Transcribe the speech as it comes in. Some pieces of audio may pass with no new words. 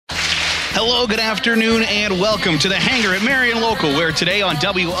Hello, good afternoon, and welcome to the hangar at Marion Local, where today on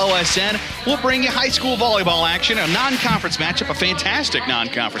WOSN, we'll bring you high school volleyball action, a non-conference matchup, a fantastic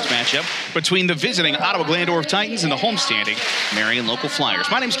non-conference matchup between the visiting Ottawa-Glandorf Titans and the homestanding Marion Local Flyers.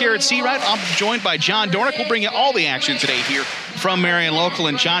 My name's Garrett Seawright. I'm joined by John Dornick. We'll bring you all the action today here from Marion Local.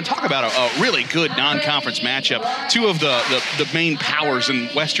 And John, talk about a really good non-conference matchup. Two of the main powers in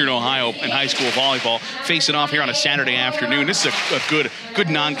Western Ohio in high school volleyball facing off here on a Saturday afternoon. This is a good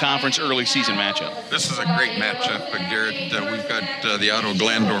non-conference early season matchup. This is a great matchup, Garrett. We've got the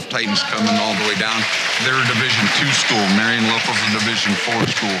Ottawa-Glandorf Titans coming all the way down. They're a Division II school. Marion Local's a Division IV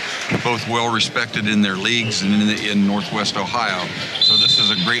school, both well respected in their leagues and in Northwest Ohio. So this is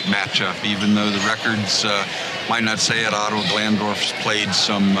a great matchup, even though the records might not say it. Ottawa-Glandorf's played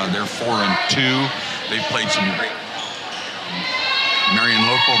some, they're 4-2. They've played some great. Marion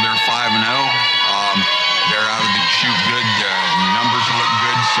Local, they're 5-0. They're out of the chute good. Numbers look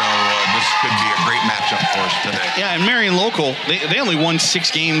good, so this could be a great matchup for us today. Yeah, and Marion Local, they only won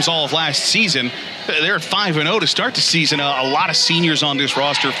 6 games all of last season. They're at 5-0 to start the season. A lot of seniors on this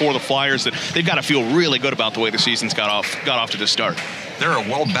roster for the Flyers that they've got to feel really good about the way the season's got off to this start. They're a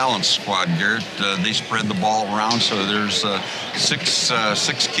well-balanced squad, Garrett. They spread the ball around, so there's six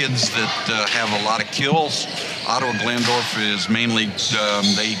kids that have a lot of kills. Ottawa-Glandorf is mainly,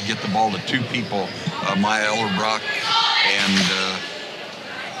 they get the ball to 2 people, Maya Ellerbrock and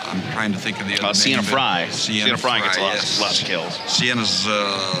I'm trying to think of the other name. Sienna Fry. Sienna Fry gets lots of kills. Sienna's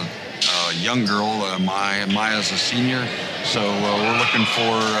a young girl. Maya's a senior. So we're looking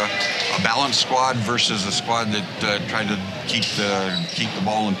for a balanced squad versus a squad that tried to keep the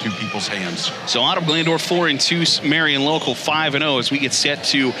ball in 2 people's hands. So Ottawa-Glandorf 4-2, Marion Local 5-0 as we get set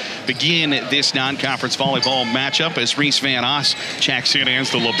to begin this non-conference volleyball matchup as Reese Van Oss checks in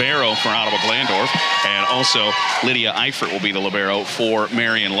as the libero for Ottawa-Glandorf, and also Lydia Eifert will be the libero for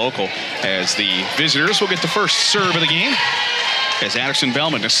Marion Local as the visitors will get the first serve of the game as Addison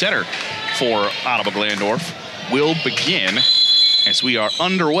Bellman, the setter for Ottawa-Glandorf, will begin as we are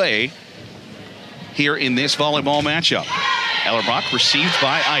underway here in this volleyball matchup. Ellerbrock received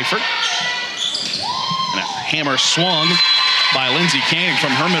by Eifert. And a hammer swung by Lindsay Canning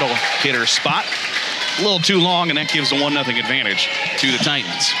from her middle hitter spot. A little too long, and that gives the 1-0 advantage to the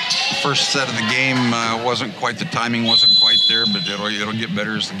Titans. First set of the game wasn't quite, the timing wasn't quite there, but it'll get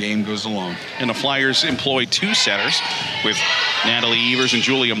better as the game goes along. And the Flyers employ 2 setters with Natalie Evers and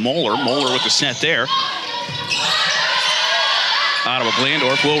Julia Moeller. Moeller with the set there.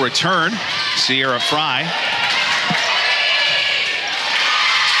 Ottawa-Glandorf will return. Sierra Fry.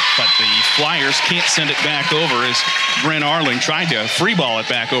 But the Flyers can't send it back over as Bryn Arling tried to free ball it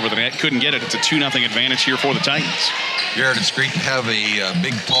back over the net. Couldn't get it. It's a 2-0 advantage here for the Titans. Garrett, it's great to have a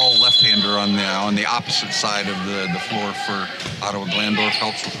big, tall left-hander on the opposite side of the floor for Ottawa-Glandorf.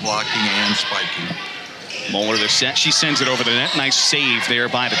 Helps with blocking and spiking. Moeller the set. She sends it over the net. Nice save there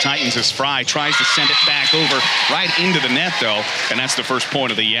by the Titans as Fry tries to send it back over right into the net, though. And that's the first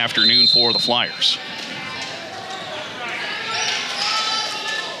point of the afternoon for the Flyers.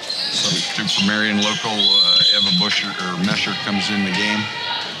 Substitute for Marion Local, Eva Mesher comes in the game.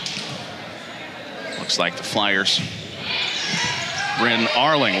 Looks like the Flyers. Bryn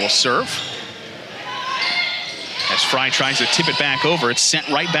Arling will serve. As Fry tries to tip it back over, it's sent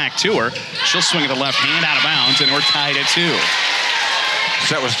right back to her. She'll swing at the left hand out of bounds, and we're tied at 2.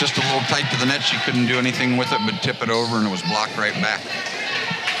 That was just a little tight to the net. She couldn't do anything with it but tip it over, and it was blocked right back.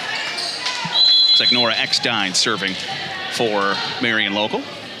 Looks like Nora Eckstein serving for Marion Local.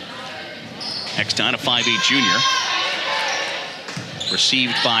 Eckstein, a 5'8" junior.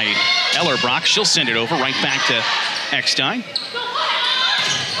 Received by Ellerbrock. She'll send it over right back to Eckstein.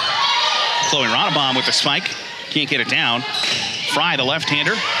 Chloe Ronnebaum with the spike. Can't get it down. Fry, the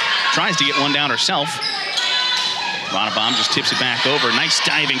left-hander, tries to get one down herself. Ronnebaum just tips it back over. Nice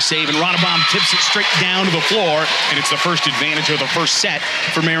diving save, and Ronnebaum tips it straight down to the floor, and it's the first advantage of the first set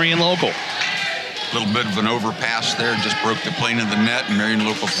for Marion Local. A little bit of an overpass there, just broke the plane of the net, and Marion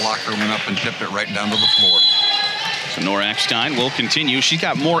Local's blocker went up and tipped it right down to the floor. So Nora Eckstein will continue. She's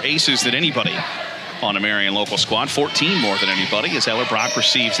got more aces than anybody on a Marion Local squad, 14 more than anybody as Ellerbrock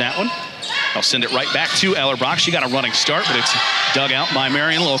receives that one. I'll send it right back to Ellerbrock. She got a running start, but it's dug out by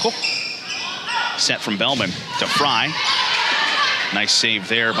Marion Local. Set from Bellman to Fry. Nice save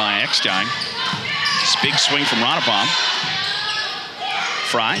there by Eckstein. This big swing from Ronnebaum.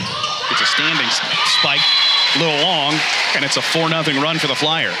 Fry gets a standing spike, a little long, and it's a 4-0 run for the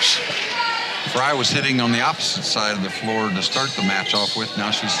Flyers. Fry was hitting on the opposite side of the floor to start the match off with.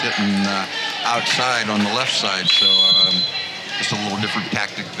 Now she's hitting outside on the left side, so just a little different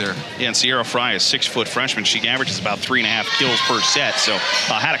tactic there. Yeah, and Sierra Fry is 6-foot freshman. She averages about 3.5 kills per set. So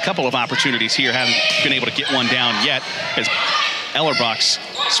had a couple of opportunities here. Haven't been able to get one down yet. As Ellerbach's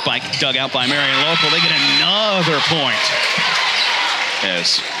spike dug out by Marion Local. They get another point.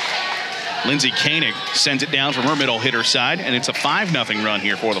 As Lindsay Koenig sends it down from her middle hitter side, and it's a 5-0 run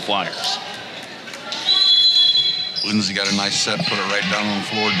here for the Flyers. Lindsay got a nice set, put it right down on the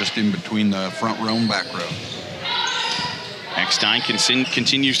floor, just in between the front row and back row. Eckstein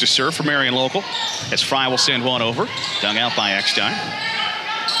continues to serve for Marion Local, as Fry will send one over. Dug out by Eckstein.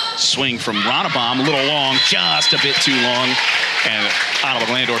 Swing from Ronnebaum, a little long, just a bit too long. And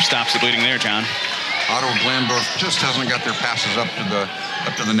Ottawa-Glandorf stops the bleeding there, John. Ottawa-Glandorf just hasn't got their passes up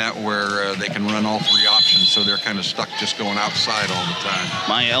to the net where they can run all 3 options, so they're kind of stuck just going outside all the time.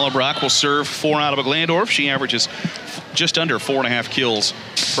 Maya Ellerbach will serve for Ottawa-Glandorf. She averages just under 4.5 kills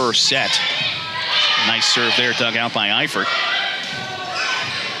per set. Nice serve there, dug out by Eifert.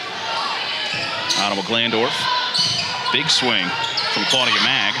 Ottawa-Glandorf, big swing from Claudia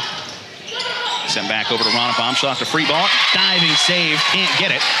Mag. Sent back over to Ronnebaum. She'll have to free ball. Diving save, can't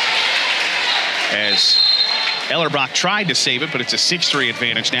get it. As Ellerbach tried to save it, but it's a 6-3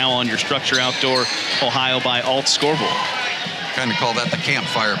 advantage now on your Structure Outdoor Ohio by Alt scoreboard. Kind of call that the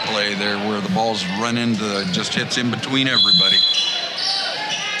campfire play there, where the ball's run into, just hits in between everybody.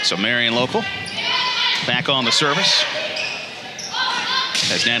 So Marion Local back on the service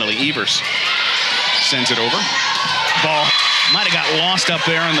as Natalie Evers sends it over. Ball might have got lost up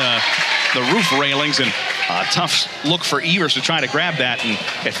there in the roof railings, and a tough look for Evers to try to grab that, and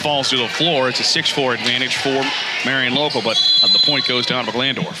it falls to the floor. It's a 6-4 advantage for Marion Local, but the point goes down to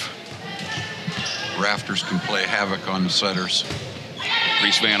Glandorf. Rafters can play havoc on the setters.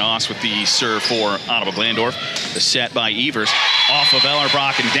 Reese Van Oss with the serve for Ottawa-Glandorf. The set by Evers off of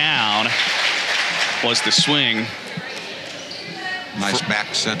Ellerbach and down was the swing. Nice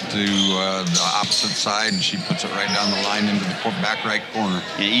back set to the opposite side, and she puts it right down the line into the back right corner.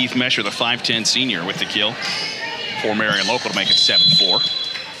 And Eve Mesher, the 5'10 senior, with the kill for Marion Local to make it 7-4.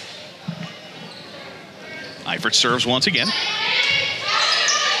 Eifert serves once again.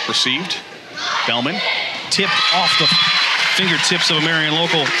 Received. Bellman tipped off the fingertips of a Marion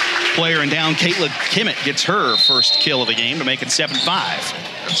Local player, and down Caitlin Kimmett gets her first kill of the game to make it 7-5.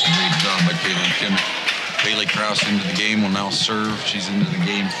 That's a great job by Caitlin Kimmett. Bailey Krause into the game, will now serve. She's into the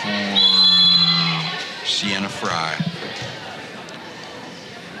game for Sienna Fry.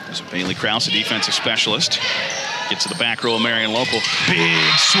 There's Bailey Krause, a defensive specialist. Gets to the back row of Marion Local.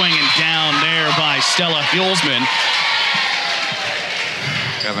 Big swinging down there by Stella Hulsman.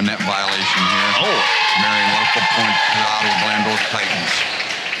 We have a net violation here. Oh. Marion Local point to the Ottawa-Glandorf Titans.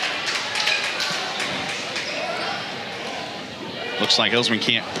 Looks like Hulsman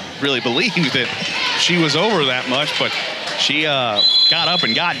can't really believe that she was over that much, but she got up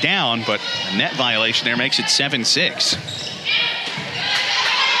and got down, but a net violation there makes it 7-6.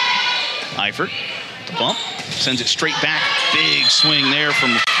 Eifert, the bump, sends it straight back. Big swing there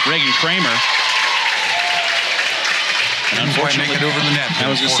from Reagan Kramer. And unfortunately, make it over the net. I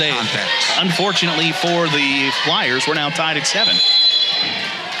was going to say, unfortunately for the Flyers, we're now tied at 7.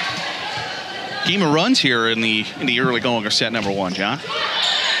 Game of runs here in the early going of set number 1, John.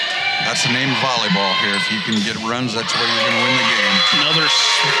 That's the name of volleyball here. If you can get runs, that's where you're going to win the game. Another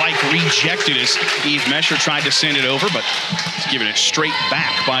spike rejected as Eve Mesher tried to send it over, but it's given it straight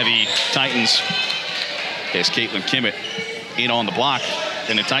back by the Titans. As Caitlin Kimmett in on the block,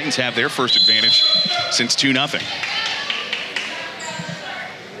 and the Titans have their first advantage since 2-0.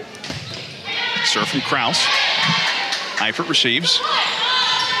 Serve from Krause. Eifert receives.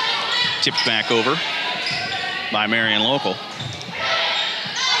 Tipped back over by Marion Local.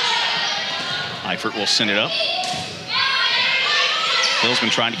 Eifert will send it up.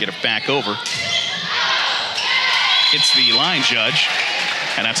 Hulsman trying to get it back over. Hits the line judge,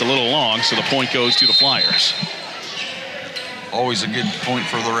 and that's a little long, so the point goes to the Flyers. Always a good point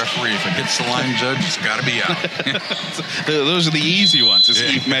for the referee. If it hits the line judge, it's got to be out. Those are the easy ones. As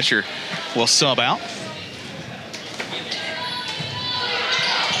Eve Mesher will sub out.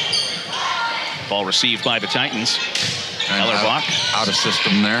 Ball received by the Titans. Ellerbach. Out of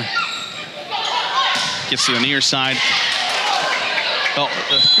system there. Gets to the near side. Oh,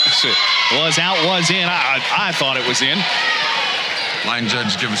 was out, was in. I thought it was in. Line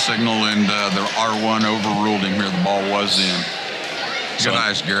judge give a signal, and the R1 overruled him here. The ball was in. Good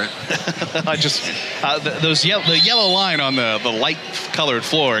eyes, Garrett. I just the yellow line on the light colored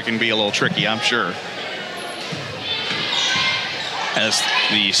floor can be a little tricky, I'm sure. As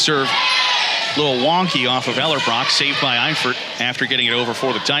the serve, a little wonky off of Ellerbach, saved by Eifert after getting it over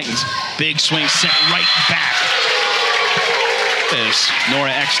for the Titans. Big swing sent right back as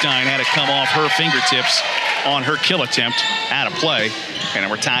Nora Eckstein had it come off her fingertips on her kill attempt, out of play. And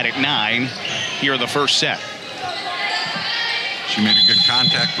we're tied at 9 here in the first set. She made a good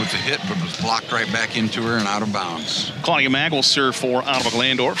contact with the hit, but was blocked right back into her and out of bounds. Claudia Mag will serve for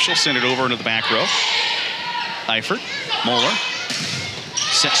Ottawa-Glandorf. She'll send it over into the back row. Eifert, Moeller,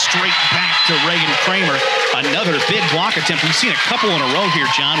 set straight back to Reagan Kramer. Another big block attempt. We've seen a couple in a row here,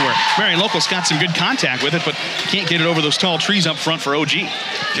 John, where Marion Local's got some good contact with it, but can't get it over those tall trees up front for OG.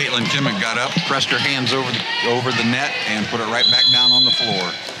 Caitlin Kimmick got up, pressed her hands over the net, and put it right back down on the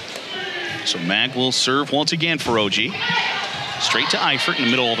floor. So Mag will serve once again for OG. Straight to Eifert in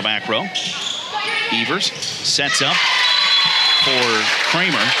the middle of the back row. Evers sets up for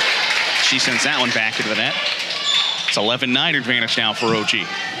Kramer. She sends that one back into the net. It's 11-9 advantage now for OG.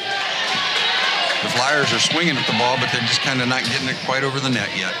 The Flyers are swinging at the ball, but they're just kind of not getting it quite over the net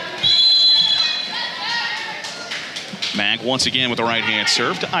yet. Mag once again with the right-hand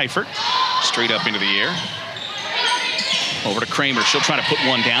serve to Eifert. Straight up into the air. Over to Kramer. She'll try to put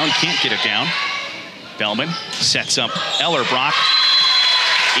one down. Can't get it down. Bellman sets up Ellerbrock.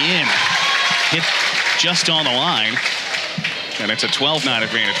 In. Hit just on the line. And it's a 12-9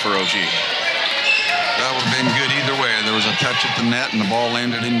 advantage for OG. That would have been good either way. There was a touch at the net and the ball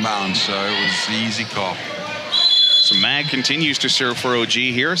landed inbounds, so it was the easy call. So Mag continues to serve for OG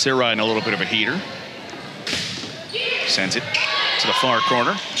here as they're riding a little bit of a heater. Sends it to the far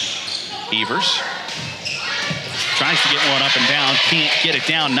corner. Evers tries to get one up and down, can't get it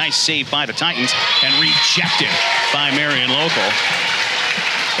down. Nice save by the Titans and rejected by Marion Local.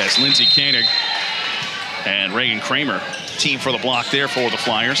 That's Lindsay Koenig and Reagan Kramer team for the block there for the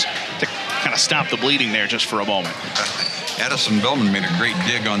Flyers to kind of stop the bleeding there just for a moment. Addison Bellman made a great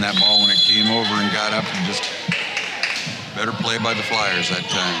dig on that ball when it came over and got up, and just better play by the Flyers that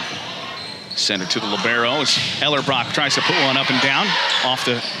time. Send it to the libero as Ellerbrock tries to put one up and down off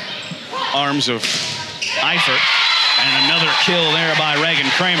the arms of Eifert. And another kill there by Reagan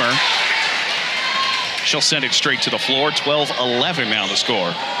Kramer. She'll send it straight to the floor. 12-11 now the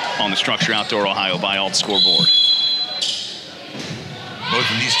score on the Structure Outdoor Ohio by Alt scoreboard. Both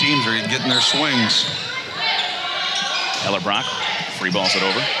of these teams are getting their swings. Ellerbrock free balls it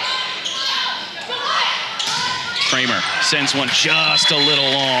over. Kramer sends one just a little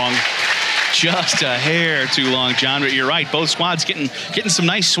long. Just a hair too long, John. But you're right. Both squads getting some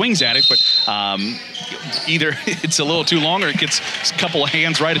nice swings at it, but either it's a little too long or it gets a couple of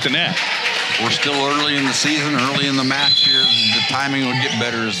hands right at the net. We're still early in the season, early in the match here. The timing will get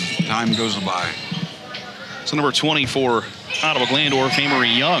better as time goes by. So number 24, Ottawa-Glandorf, Amory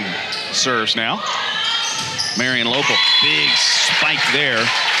Young serves now. Marion Local, big spike there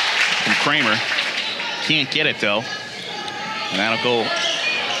from Kramer. Can't get it though. And that'll go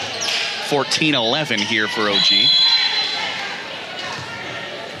 14-11 here for OG.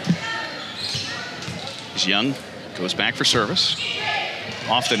 As Young goes back for service.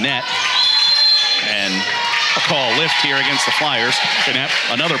 Off the net. And a call lift here against the Flyers. And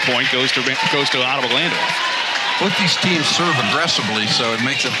another point goes to Ottawa-Glandorf. Both these teams serve aggressively, so it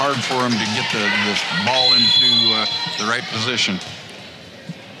makes it hard for them to get the ball into the right position.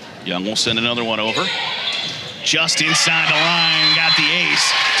 Young will send another one over. Just inside the line, got the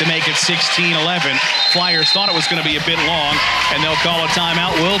ace to make it 16-11. Flyers thought it was going to be a bit long, and they'll call a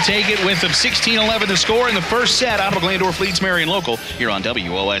timeout. We'll take it with them. 16-11 the score in the first set. Ottawa-Glandorf leads Marion Local here on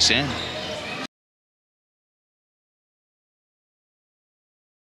WOSN.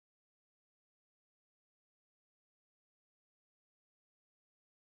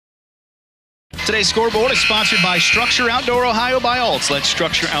 Today's scoreboard is sponsored by Structure Outdoor Ohio by Alts. Let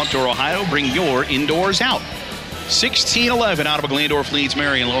Structure Outdoor Ohio bring your indoors out. 16-11, Ottawa-Glandorf leads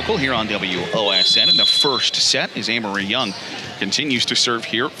Marion Local here on WOSN. In the first set as Amory Young continues to serve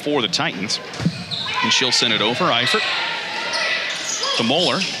here for the Titans. And she'll send it over. Eifert to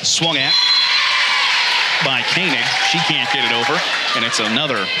Moeller, swung at by Koenig. She can't get it over, and it's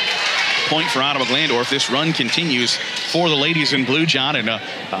another point for Ottawa-Glandorf. This run continues for the ladies in blue, John, and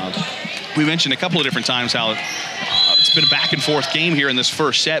we mentioned a couple of different times how it's been a back-and-forth game here in this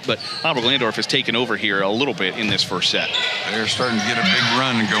first set, but Ottawa-Glandorf has taken over here a little bit in this first set. They're starting to get a big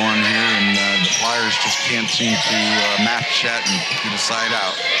run going here, and the Flyers just can't seem to match that and get a side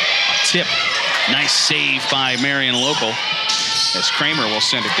out. A tip. Nice save by Marion Local as Kramer will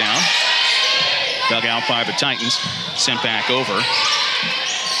send it down. Dug out by the Titans. Sent back over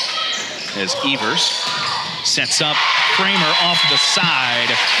as Evers sets up Kramer off the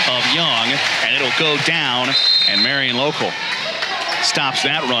side of Young, and it'll go down, and Marion Local stops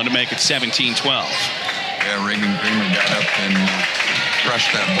that run to make it 17-12. Yeah, Reagan Kramer got up and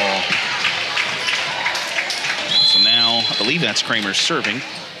crushed that ball. So now now, I believe that's Kramer's serving.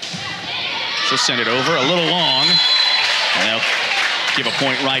 She'll send it over a little long, and they'll give a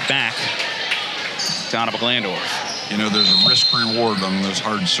point right back to Ottawa-Glandorf. You know, there's a risk-reward on those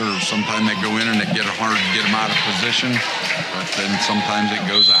hard serves. Sometimes they go in and it get hard to get them out of position, but then sometimes it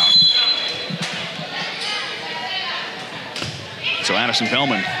goes out. So Addison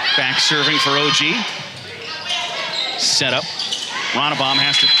Bellman back serving for OG. Set up. Ronnebaum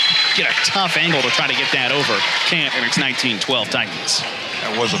has to get a tough angle to try to get that over. Can't, and it's 19-12 Titans.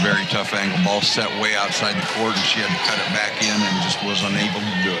 That was a very tough angle. Ball set way outside the court, and she had to cut it back in and just was unable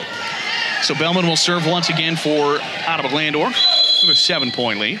to do it. So Bellman will serve once again for Ottawa-Glandorf with a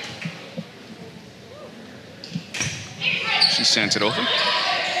 7-point lead. She sends it over.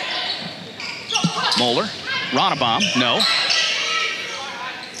 Moeller. Ronnebaum, no.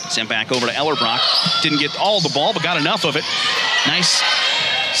 Sent back over to Ellerbrock. Didn't get all the ball, but got enough of it. Nice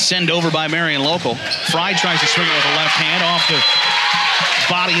send over by Marion Local. Fry tries to swing it with a left hand off the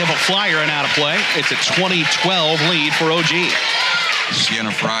body of a flyer and out of play. It's a 20-12 lead for OG.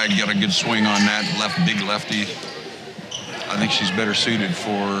 Sienna Fry got a good swing on that big lefty. I think she's better suited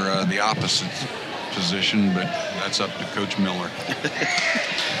for the opposite position, but that's up to Coach Miller.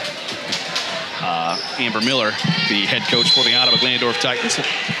 Amber Miller, the head coach for the Ottawa-Glandorf Titans,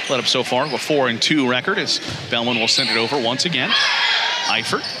 led up so far with a 4-2 record as Bellman will send it over once again.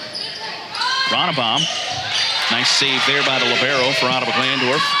 Eifert. Ronnebaum. Nice save there by the libero for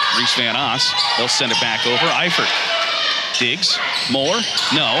Ottawa-Glandorf. Reese Van Oss. They'll send it back over. Eifert. Diggs. Moeller.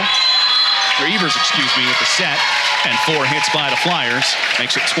 No. Or Evers, excuse me, with the set. And 4 hits by the Flyers.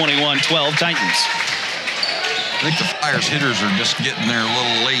 Makes it 21-12 Titans. I think the Flyers hitters are just getting there a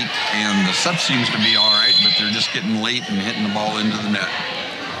little late, and the set seems to be all right, but they're just getting late and hitting the ball into the net.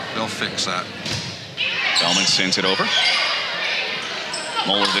 They'll fix that. Bellman sends it over.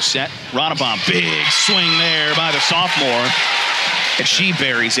 Moeller the set. Ronnebaum, big swing there by the sophomore. And she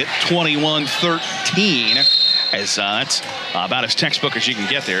buries it, 21-13. As that's about as textbook as you can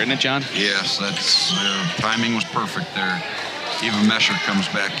get there, isn't it, John? Yes, that's timing was perfect there. Eva Mesher comes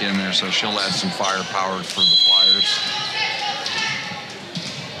back in there, so she'll add some firepower for the Flyers.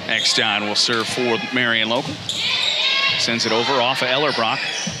 Eckstein will serve for Marion Local. Sends it over off of Ellerbrock.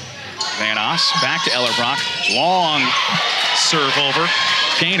 Van Oss back to Ellerbrock. Long serve over.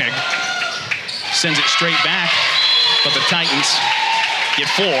 Koenig sends it straight back, but the Titans get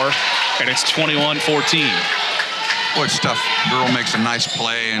 4, and it's 21-14. Boy, it's tough. Girl makes a nice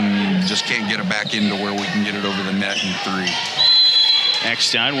play and just can't get it back into where we can get it over the net in 3.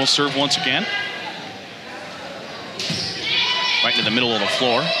 Eckstein will serve once again. Right into the middle of the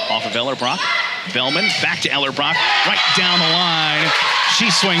floor, off of Ellerbrock. Bellman back to Ellerbrock, right down the line.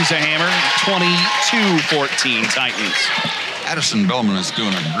 She swings a hammer, 22-14 Titans. Addison Bellman is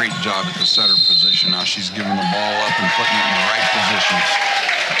doing a great job at the setter position. Now she's giving the ball up and putting it in the right positions.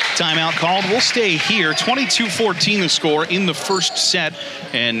 Timeout called. We'll stay here. 22-14 the score in the first set.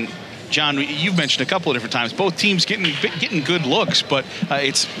 And John, you've mentioned a couple of different times, both teams getting good looks, but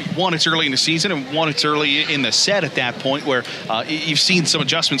it's early in the season, and one, it's early in the set at that point where you've seen some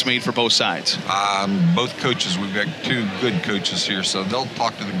adjustments made for both sides. Both coaches, we've got 2 good coaches here, so they'll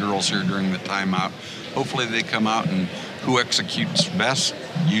talk to the girls here during the timeout. Hopefully they come out, and who executes best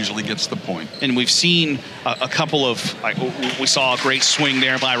usually gets the point. And we've seen a couple of, we saw a great swing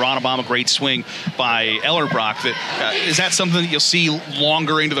there by Ronnebaum, a great swing by Ellerbrock. Is that something that you'll see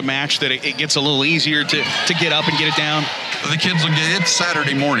longer into the match, that it gets a little easier to get up and get it down? The kids will get, it's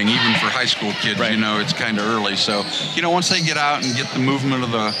Saturday morning, even for high school kids, right. You know, it's kind of early. So, you know, once they get out and get the movement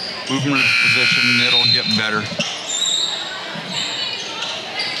of the position, it'll get better.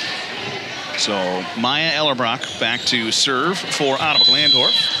 So Maya Ellerbrock back to serve for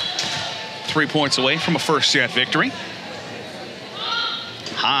Ottawa-Glandorf. 3 points away from a first set victory.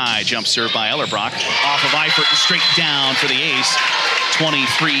 High jump serve by Ellerbrock. Off of Eifert and straight down for the ace.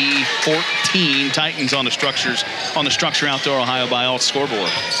 23-14 Titans on the Structure Outdoor Ohio by Alt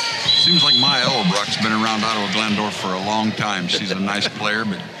scoreboard. Seems like Maya Ellerbrock's been around Ottawa-Glandorf for a long time. She's a nice player,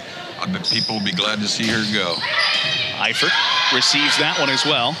 but I bet people will be glad to see her go. Eifert receives that one as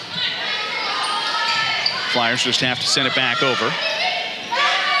well. Flyers just have to send it back over.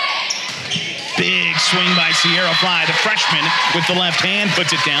 Big swing by Sierra Fry, the freshman, with the left hand,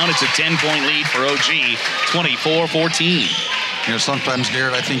 puts it down. It's a 10-point lead for OG, 24-14. You know, sometimes,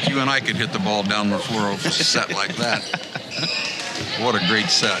 Garrett, I think you and I could hit the ball down the floor with a set like that. What a great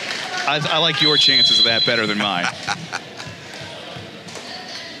set. I like your chances of that better than mine.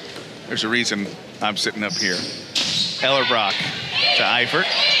 There's a reason I'm sitting up here. Ellerbrock to Eifert.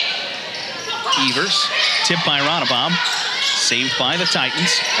 Evers, tipped by Ronnebaum, saved by the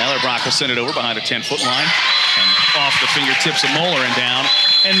Titans. Ellerbrock will send it over behind the 10-foot line, and off the fingertips of Moeller and down.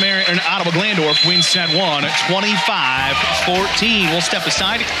 And Ottawa-Glandorf wins set 1 at 25-14. We'll step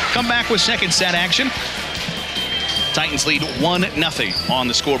aside, come back with second set action. Titans lead 1-0 on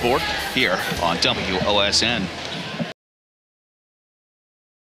the scoreboard here on WOSN.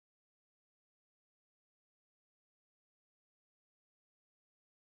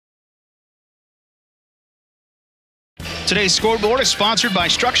 Today's scoreboard is sponsored by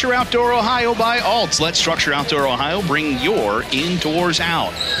Structure Outdoor Ohio by Alts. Let Structure Outdoor Ohio bring your indoors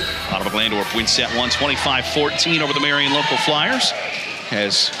out. Ottawa-Glandorf wins set 1, 25-14 over the Marion local Flyers.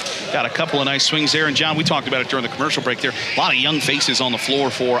 Has got a couple of nice swings there. And, John, we talked about it during the commercial break there. A lot of young faces on the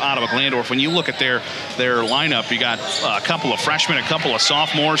floor for Ottawa-Glandorf. When you look at their lineup, you got a couple of freshmen, a couple of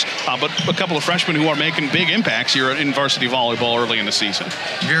sophomores, but a couple of freshmen who are making big impacts here in varsity volleyball early in the season.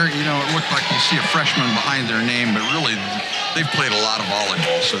 Garrett, you know, it looked like you see a freshman behind their name, but really they've played a lot of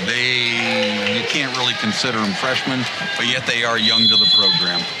volleyball, so you can't really consider them freshmen, but yet they are young to the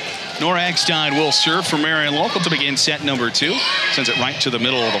program. Nora Eckstein will serve for Marion Local to begin set number 2. Sends it right to the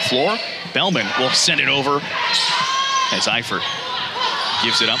middle of the floor. Bellman will send it over as Eifert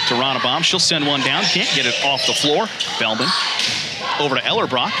gives it up to Ronnebaum. She'll send one down. Can't get it off the floor. Bellman over to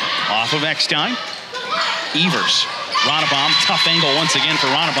Ellerbrock. Off of Eckstein. Evers. Ronnebaum. Tough angle once again for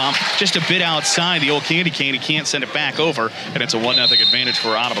Ronnebaum. Just a bit outside the old candy cane. He can't send it back over. And it's a 1-0 advantage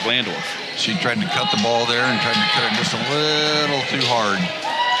for Ottawa-Glandorf. She tried to cut the ball there and tried to cut it just a little too hard.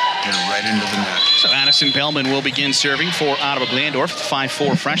 Get it right into the net. So Addison Bellman will begin serving for Ottawa-Glandorf. The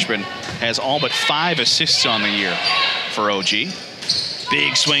 5'4" freshman has all but 5 assists on the year for OG.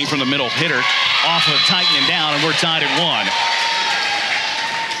 Big swing from the middle hitter. Off of Titan and down, and we're tied at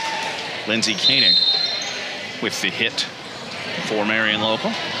 1. Lindsay Koenig with the hit for Marion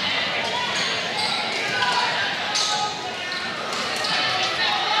Local.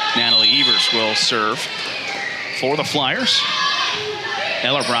 Natalie Evers will serve for the Flyers.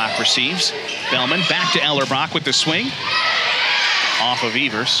 Ellerbrock receives. Bellman back to Ellerbrock with the swing. Off of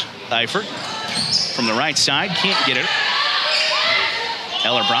Evers. Eifert from the right side. Can't get it.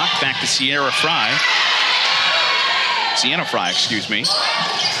 Ellerbrock back to Sienna Fry, excuse me.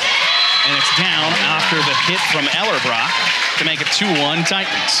 And it's down after the hit from Ellerbrock to make it 2-1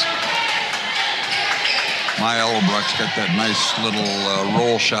 Titans. Maya Ellerbrock's got that nice little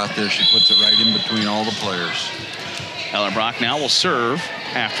roll shot there. She puts it right in between all the players. Ellerbrock now will serve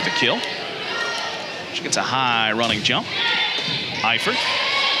after the kill. She gets a high running jump. Eifert.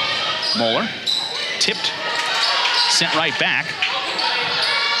 Moeller. Tipped. Sent right back.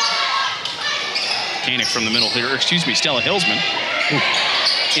 Koenig from the middle here. Stella Hilsman.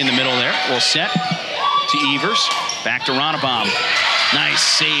 In the middle there. Will set to Evers. Back to Ronnebaum. Nice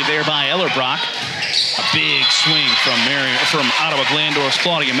save there by Ellerbrock. A big swing from Ottawa-Glandorf's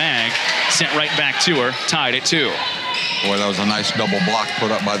Claudia Mag. Sent right back to her. Tied at 2. Boy, that was a nice double block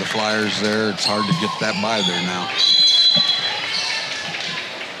put up by the Flyers there. It's hard to get that by there now.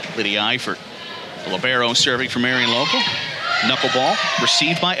 Lydia Eifert, the libero, serving for Marion Local. Knuckleball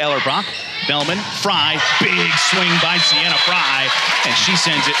received by Ellerbrock. Bellman, Fry, big swing by Sienna Fry, and she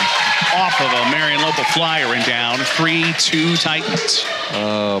sends it off of a Marion Local Flyer and down. 3-2 Titans.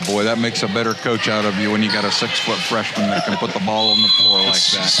 Oh, boy, that makes a better coach out of you when you got a 6-foot freshman that can put the ball on the floor like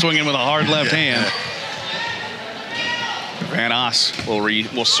that. Swinging with a hard left hand. Van Oss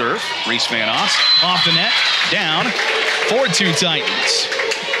will serve. Reese Van Oss off the net, down. 4-2 Titans.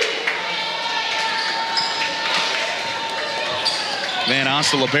 Van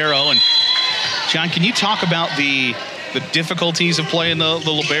Oss, the libero. And John, can you talk about the difficulties of playing the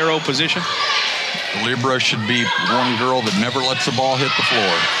libero position? The libero should be one girl that never lets the ball hit the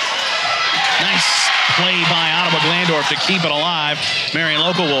floor. Nice play by Ottawa-Glandorf to keep it alive. Marion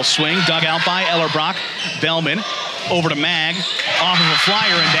Local will swing, dug out by Ellerbrock. Bellman over to Mag, off of a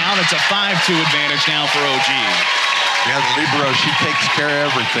flyer and down. It's a 5-2 advantage now for OG. Yeah, the libero, she takes care of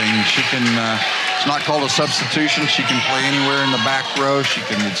everything. She can, it's not called a substitution. She can play anywhere in the back row.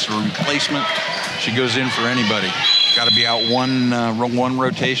 It's a replacement. She goes in for anybody. Got to be out one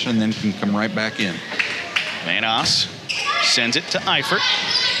rotation and then can come right back in. Van Oss sends it to Eifert.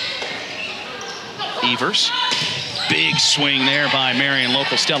 Evers. Big swing there by Marion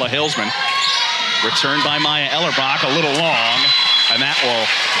Local Stella Hilsman. Returned by Maya Ellerbrock, a little long, and that will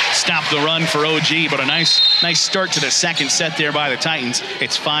stop the run for OG, but a nice start to the second set there by the Titans.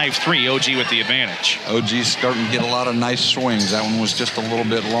 It's 5-3, OG with the advantage. OG's starting to get a lot of nice swings. That one was just a little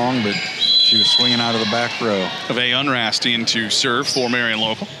bit long, but she was swinging out of the back row. Ave Unrast in to serve for Marion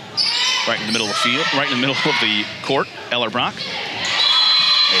Local. Right in the middle of the field, right in the middle of the court, Ellerbrock.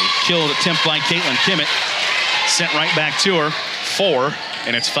 A kill attempt by Caitlin Kimmett. Sent right back to her. 4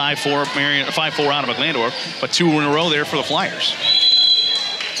 and it's 5-4 Marion, 5-4 Ottawa-Glandorf, but 2 in a row there for the Flyers.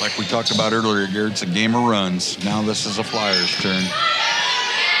 Like we talked about earlier, Garrett, it's a game of runs. Now this is a Flyers' turn.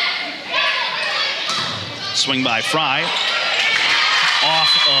 Swing by Fry.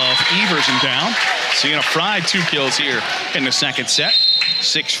 Off of Evers and down. Sienna Fry 2 kills here in the second set.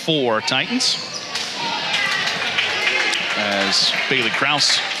 6-4 Titans. As Bailey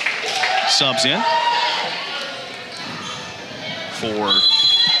Krause subs in for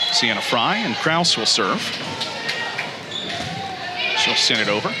Sienna Fry, and Krause will serve. She'll send it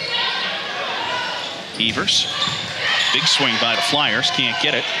over. Evers. Big swing by the Flyers. Can't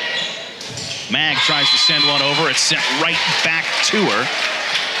get it. Mag tries to send one over. It's sent right back to her.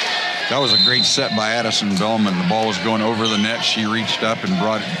 That was a great set by Addison Bellman. The ball was going over the net. She reached up and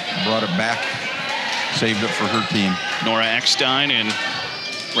brought it back. Saved it for her team. Nora Eckstein and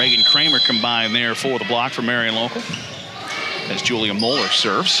Reagan Kramer combined there for the block for Marion Local. As Julia Moeller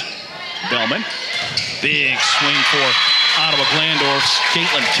serves. Bellman. Big swing for Ottawa-Glandorf's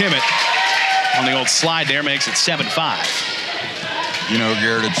Caitlin Kimmett. On the old slide there, makes it 7-5. You know,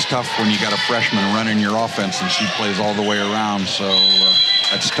 Garrett, it's tough when you got a freshman running your offense and she plays all the way around, so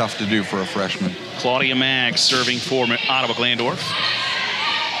that's tough to do for a freshman. Claudia Mag serving for Ottawa-Glandorf.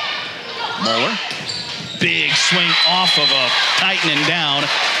 Moeller. Big swing off of a Titan and down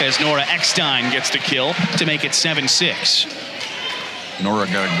as Nora Eckstein gets the kill to make it 7-6. Nora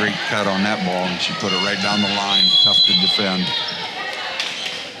got a great cut on that ball, and she put it right down the line. Tough to defend.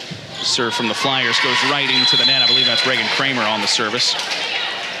 Serve from the Flyers goes right into the net. I believe that's Reagan Kramer on the service.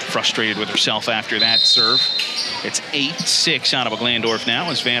 Frustrated with herself after that serve. It's 8-6 Ottawa-Glandorf now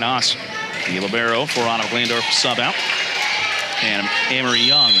as Van Oss, the libero for Ottawa-Glandorf, sub out. And Amory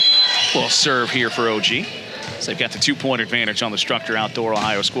Young will serve here for OG. So they've got the 2-point advantage on the Structure Outdoor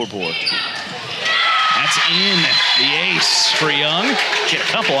Ohio scoreboard. That's in. The ace for Young. Hit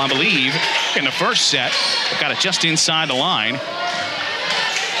a couple, I believe, in the first set. Got it just inside the line.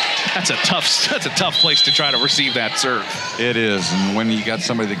 That's a tough place to try to receive that serve. It is, and when you got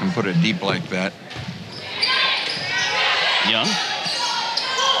somebody that can put it deep like that. Young.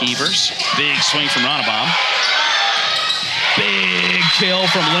 Evers. Big swing from Ronnebaum. Big kill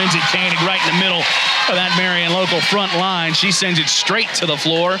from Lindsay Koenig right in the middle of that Marion Local front line. She sends it straight to the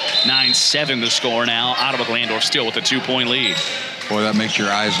floor. 9-7 the score now. Ottawa-Glandorf still with a 2-point lead. Boy, that makes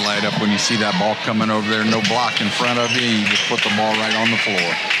your eyes light up when you see that ball coming over there. No block in front of you. You just put the ball right on the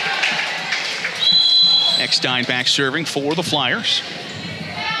floor. Eckstein back serving for the Flyers.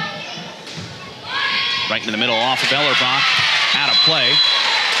 Right in the middle off of Ellerbach. Out of play.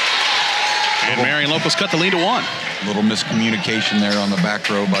 And Marion Local's cut the lead to 1. A little miscommunication there on the back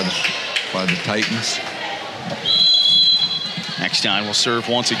row by the Titans. Eckstein will serve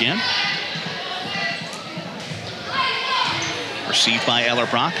once again. Received by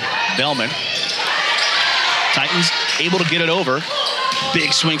Ellerbach. Bellman. Titans able to get it over.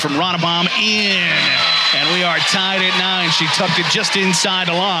 Big swing from Ronnebaum in. And we are tied at 9. She tucked it just inside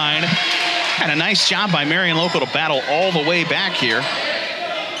the line. And a nice job by Marion Local to battle all the way back here.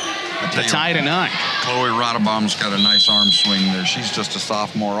 To tie to 9. Chloe Ronnebaum's got a nice arm swing there. She's just a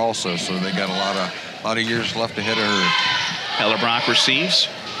sophomore also, so they got a lot of years left ahead of her. Ellerbach receives.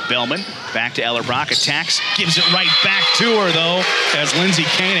 Bellman back to Ellerbach, attacks, gives it right back to her though, as Lindsay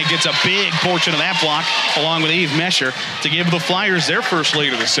Koenig gets a big portion of that block along with Eve Mesher to give the Flyers their first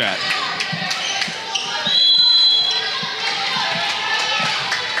lead of the set.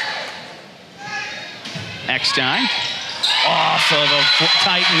 Eckstein off of a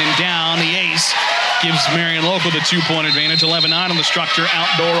Titan and down. The ace gives Marion Local the 2-point advantage. 11-9 on the Structure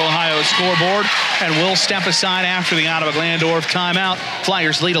Outdoor Ohio scoreboard. And we'll step aside after the Ottawa-Glandorf timeout.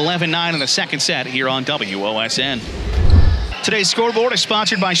 Flyers lead 11-9 in the second set here on WOSN. Today's scoreboard is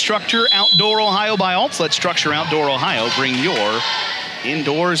sponsored by Structure Outdoor Ohio by Alts. Let Structure Outdoor Ohio bring your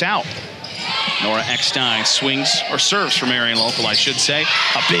indoors out. Nora Eckstein swings, or serves for Marion Local, I should say.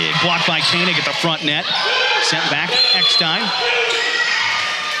 A big block by Koenig at the front net. Sent back, Eckstein.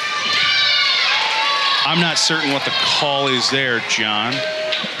 I'm not certain what the call is there, John.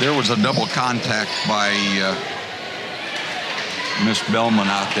 There was a double contact by Miss Bellman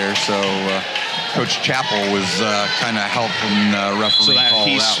out there, so Coach Chappell was kind of helping referee so that call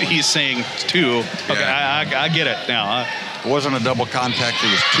that one. He's saying 2. Okay, Yeah. I get it now. It wasn't a double contact, it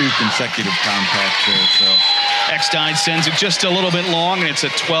was 2 consecutive contacts there, so. Eckstein sends it just a little bit long, and it's a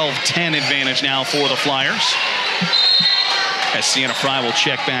 12-10 advantage now for the Flyers. As Sienna Fry will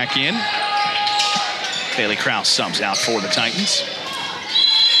check back in. Bailey Krause subs out for the Titans.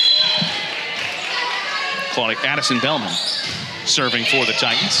 Claudia Addison Bellman serving for the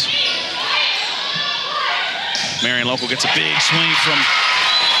Titans. Marion Local gets a big swing from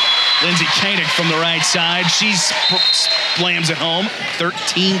Lindsay Koenig from the right side. She slams it home.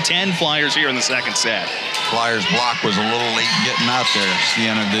 13-10 Flyers here in the second set. Flyers block was a little late getting out there.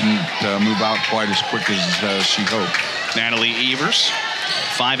 Sienna didn't move out quite as quick as she hoped. Natalie Evers,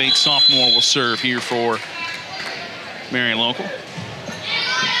 5'8" sophomore, will serve here for Marion Local.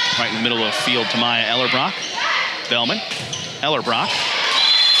 Right in the middle of the field to Maya Ellerbrock. Bellman, Ellerbrock.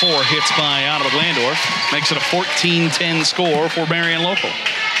 4 hits by Ottawa-Glandorf. Makes it a 14-10 score for Marion Local.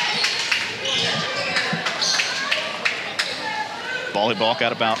 Volleyball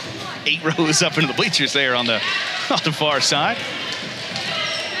got about 8 rows up into the bleachers there on the far side.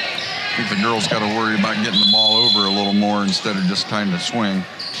 I think the girls got to worry about getting the ball over a little more instead of just trying to swing.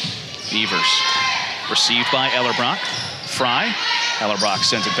 Evers received by Ellerbrock. Fry. Ellerbrock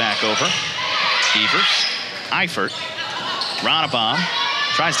sends it back over. Evers. Eifert. Ronnebaum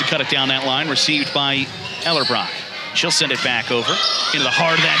tries to cut it down that line. Received by Ellerbrock. She'll send it back over into the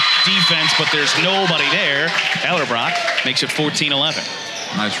heart of that defense, but there's nobody there. Ellerbrock makes it 14-11.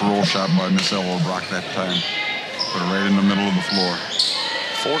 Nice roll shot by Miss Ellerbrock that time. Put it right in the middle of the floor.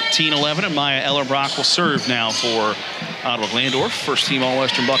 14-11, and Maya Ellerbrock will serve now for Ottawa-Glandorf. First team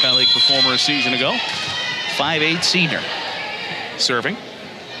All-Western Buckeye League performer a season ago. 5'8" senior. Serving.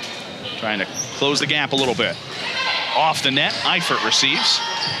 Trying to close the gap a little bit. Off the net, Eifert receives.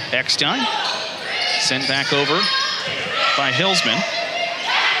 Eckstein sent back over by Hilsman.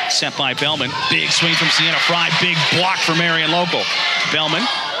 Sent by Bellman. Big swing from Sienna Fry. Big block for Marion Local. Bellman.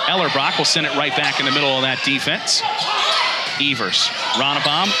 Ellerbrock will send it right back in the middle of that defense. Evers.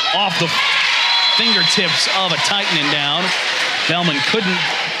 Ronnebaum off the fingertips of a Titan and down. Bellman couldn't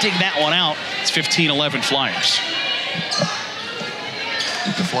dig that one out. It's 15-11 Flyers.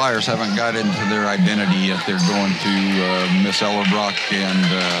 The Flyers haven't got into their identity yet. They're going to Miss Ellerbrock and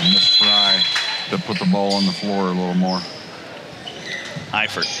Miss Fry to put the ball on the floor a little more.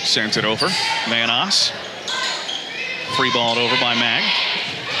 Eifert sends it over. Manos. Free balled over by Mag.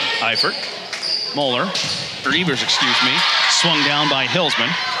 Eifert. Evers, excuse me. Swung down by Hilsman.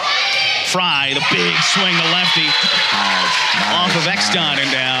 Fry, the big swing to lefty. Nice, off of Eckstein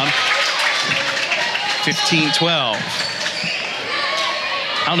and down. 15-12.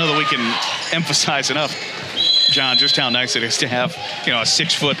 I don't know that we can emphasize enough, John, just how nice it is to have, a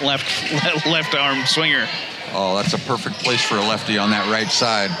 6-foot left arm swinger. Oh, that's a perfect place for a lefty on that right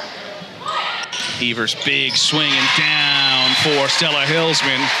side. Evers, big swing and down for Stella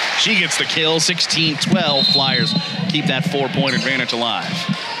Hilsman. She gets the kill. 16-12. Flyers keep that 4-point advantage alive.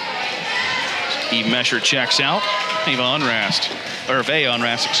 Eve Mesher checks out. Vea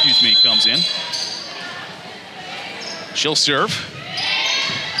Unrast, excuse me, comes in. She'll serve.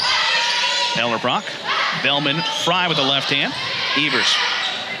 Ellerbrock. Bellman, Fry with the left hand. Evers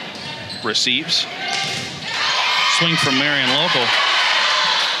receives. Swing from Marion Local.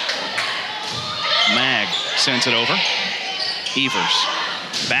 Mag sends it over. Evers.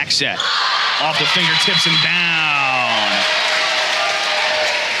 Back set. Off the fingertips and down.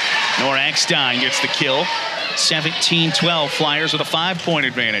 Nora Eckstein gets the kill. 17-12 Flyers with a 5-point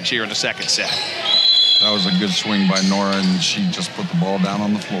advantage here in the second set. That was a good swing by Nora, and she just put the ball down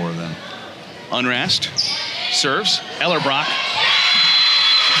on the floor then. Unrast serves. Ellerbrock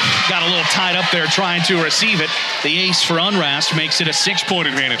got a little tied up there trying to receive it. The ace for Unrast makes it a 6-point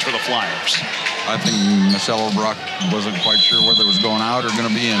advantage for the Flyers. I think Miss Ellerbrock wasn't quite sure whether it was going out or going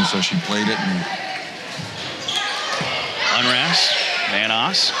to be in, so she played it. And Unrast,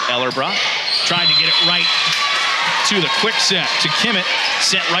 Manos, Ellerbrock tried to get it right to the quick set to Kimmett.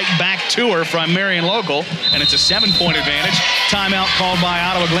 Sent right back to her from Marion Local, and it's a 7-point advantage. Timeout called by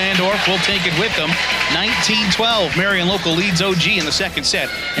Ottawa-Glandorf. We'll take it with them. 19-12. Marion Local leads OG in the second set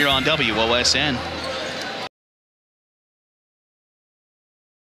here on WOSN.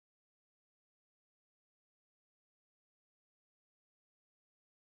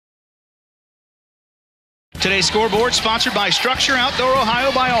 Today's scoreboard sponsored by Structure Outdoor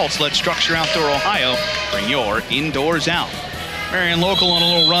Ohio by Alts. Let Structure Outdoor Ohio bring your indoors out. Marion Local on a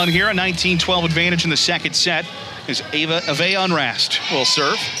little run here. A 19-12 advantage in the second set as Vea Unrast will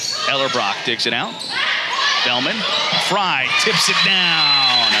serve. Ellerbrock digs it out. Bellman. Fry tips it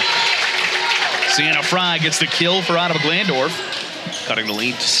down. Sienna Fry gets the kill for Ottawa-Glandorf. Cutting the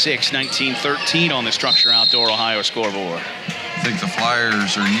lead to 6, 19-13 on the Structure Outdoor Ohio scoreboard. I think the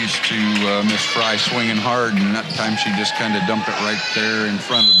Flyers are used to Miss Fry swinging hard, and that time she just kind of dumped it right there in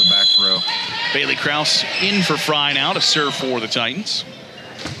front of the back row. Bailey Krause in for Fry now to serve for the Titans.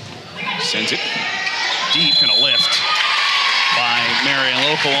 Sends it deep and a lift by Marion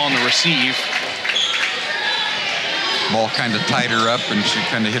Local on the receive. Ball kind of tied her up, and she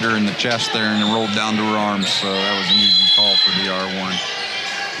kind of hit her in the chest there and it rolled down to her arms, so that was an easy call for the R1.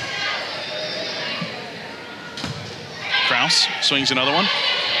 Oss swings another one.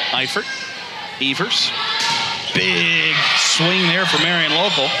 Eifert, Evers. Big swing there for Marion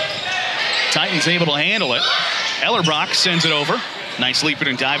Local. Titans able to handle it. Ellerbrock sends it over. Nice leaping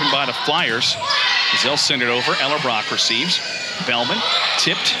and diving by the Flyers. They'll send it over. Ellerbrock receives. Bellman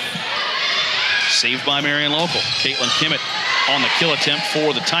tipped. Saved by Marion Local. Caitlin Kimmett on the kill attempt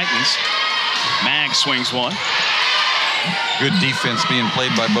for the Titans. Mag swings one. Good defense being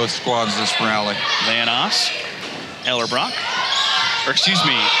played by both squads this rally. Van Oss, Ellerbrock, or excuse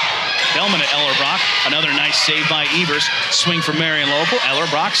me, Bellman at Ellerbrock. Another nice save by Evers. Swing from Marion Local.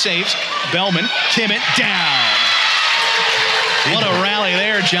 Ellerbrock saves. Bellman, Kimmett down. What a rally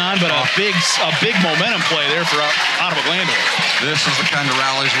there, John, but a big momentum play there for Ottawa-Glandorf. This is the kind of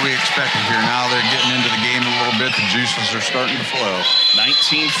rallies we expected here. Now they're getting into the game a little bit. The juices are starting to flow.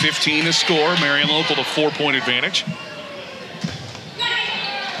 19-15 to score. Marion Local to 4-point advantage.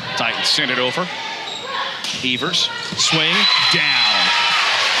 Titans send it over. Evers, swing, down.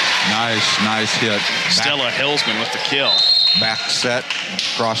 Nice hit. Stella Hillsman with the kill. Back set,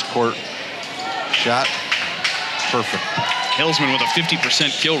 cross court shot. Perfect. Hillsman with a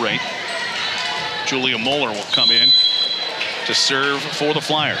 50% kill rate. Julia Moeller will come in to serve for the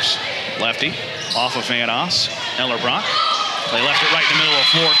Flyers. Lefty off of Van Oss. Ellerbrock. They left it right in the middle of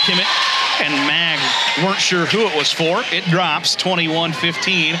the floor. Kimmett and Mag weren't sure who it was for. It drops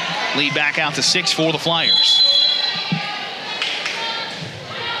 21-15. Lead back out to 6 for the Flyers.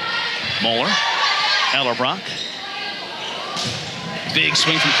 Moeller. Ellerbrock. Big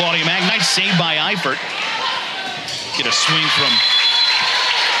swing from Claudia Mag. Nice save by Eifert. Get a swing from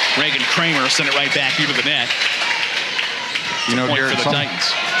Reagan Kramer. Send it right back into the net. You know, Garrett, for the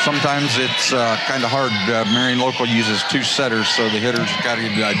Titans. Sometimes it's kind of hard. Marion Local uses 2 setters, so the hitters got to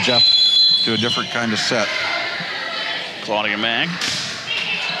adjust to a different kind of set. Claudia Mag,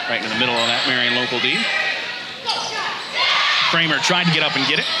 right in the middle of that Marion Local D. Kramer tried to get up and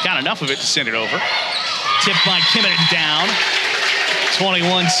get it. Got enough of it to send it over. Tipped by Kimmett down.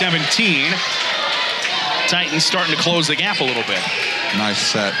 21-17. Titans starting to close the gap a little bit. Nice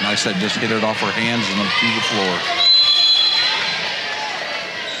set. Just hit it off her hands and through the floor.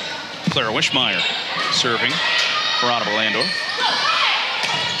 Clara Wishmeyer serving for Ottawa-Glandorf.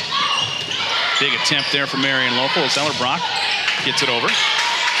 Big attempt there for Marion Local as Ellerbrock gets it over.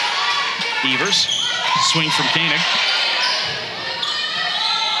 Evers, swing from Koenig.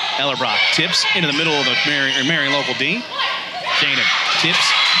 Ellerbrock tips into the middle of the Marion Local D. Koenig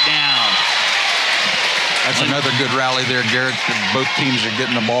tips down. That's another good rally there, Garrett. Both teams are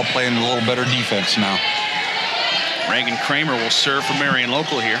getting the ball, playing a little better defense now. Reagan Kramer will serve for Marion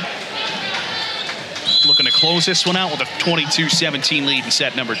Local here. Looking to close this one out with a 22-17 lead in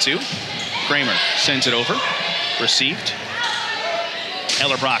set number 2. Kramer sends it over. Received.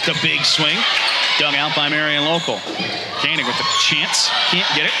 Ellerbrock, the big swing. Dug out by Marion Local. Koenig with the chance. Can't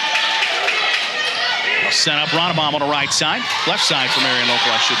get it. They'll set up Ronnebaum on the right side. Left side for Marion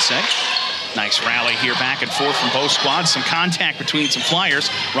Local, I should say. Nice rally here back and forth from both squads. Some contact between some Flyers.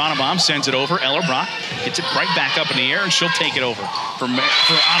 Ronnebaum sends it over. Ellerbrock gets it right back up in the air, and she'll take it over for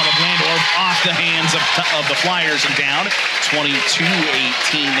Ottawa-Glandorf off the hands of the Flyers and down.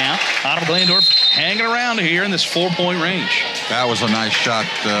 22-18 now. Ottawa-Glandorf hanging around here in this 4-point range. That was a nice shot.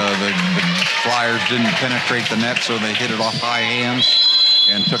 The Flyers didn't penetrate the net, so they hit it off high hands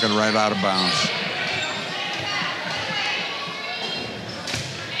and took it right out of bounds.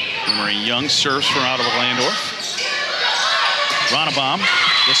 Marie Young serves for Ottawa-Glandorf. Ronnebaum,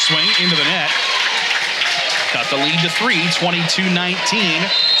 the swing into the net. Got the lead to 3, 22-19.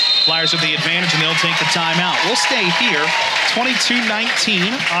 Flyers have the advantage, and they'll take the timeout. We'll stay here.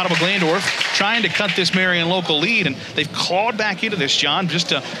 22-19. Ottawa-Glandorf trying to cut this Marion Local lead, and they've clawed back into this, John.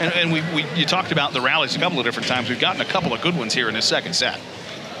 You talked about the rallies a couple of different times. We've gotten a couple of good ones here in this second set.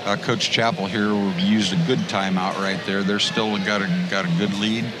 Coach Chappell here used a good timeout right there. They're still got a good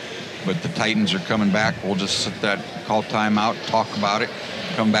lead, but the Titans are coming back. We'll just sit that, call timeout, talk about it,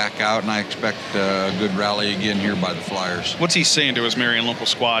 come back out, and I expect a good rally again here by the Flyers. What's he saying to his Marion Local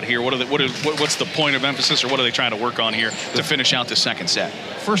squad here? What's the point of emphasis, or what are they trying to work on here to finish out the second set?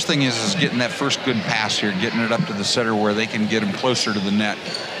 First thing is getting that first good pass here, getting it up to the setter where they can get them closer to the net.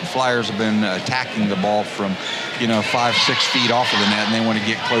 The Flyers have been attacking the ball from 5-6 feet off of the net, and they want to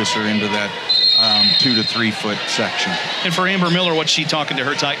get closer into that 2 to 3 foot section. And for Amber Miller, what's she talking to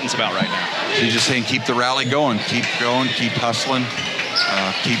her Titans about right now? She's just saying keep the rally going, keep hustling,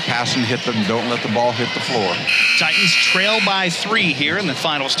 keep passing, hit them, don't let the ball hit the floor. Titans trail by 3 here in the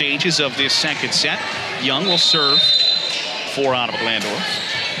final stages of this second set. Young will serve for Ottawa-Glandorf.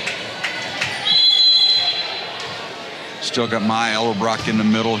 Still got Maya Ellerbrock in the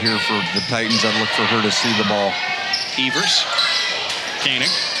middle here for the Titans. I'd look for her to see the ball. Evers. Koenig.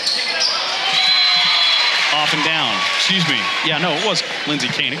 Off and down. Excuse me. Yeah, no, it was Lindsay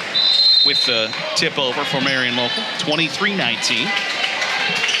Koenig with the tip over for Marion Local. 23-19.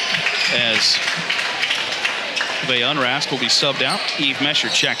 As Ve Unrast will be subbed out. Eve Mesher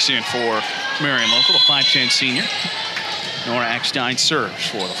checks in for Marion Local, the 5'10 senior. Nora Eckstein serves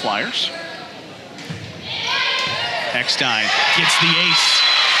for the Flyers. Eckstein gets the ace.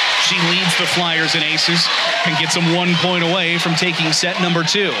 She leads the Flyers in aces and gets them 1 point away from taking set number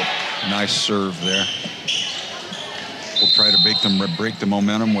 2. Nice serve there. We'll try to break the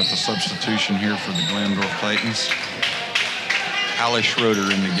momentum with a substitution here for the Glandorf Titans. Allie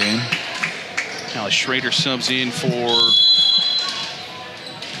Schroeder in the game. Allie Schrader subs in for, I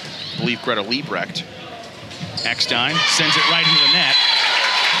believe, Greta Liebrecht. Eckstein sends it right into the net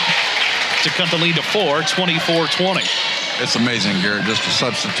to cut the lead to 4, 24-20. It's amazing, Garrett. Just a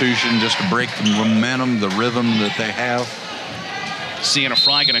substitution, just to break the momentum, the rhythm that they have. Sienna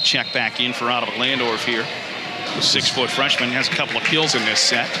Fry going to check back in for Ottawa-Glandorf here. The 6-foot freshman has a couple of kills in this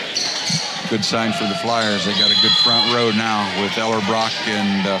set. Good sign for the Flyers. They got a good front row now with Ellerbrock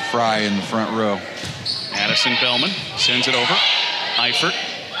and Fry in the front row. Addison Bellman sends it over. Eifert,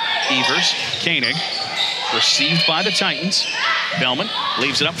 Evers, Koenig. Received by the Titans. Bellman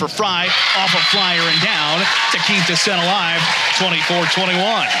leaves it up for Fry. Off a flyer and down to keep the set alive.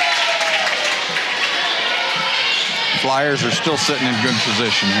 24-21. Flyers are still sitting in good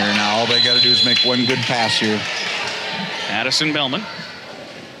position here now. All they got to do is make one good pass here. Addison Bellman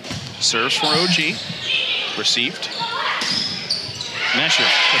serves for OG. Received. Mesher,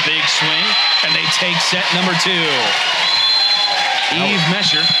 the big swing, and they take set number 2. Eve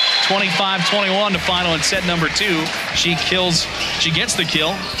Mesher, 25-21 to final in set number 2. She gets the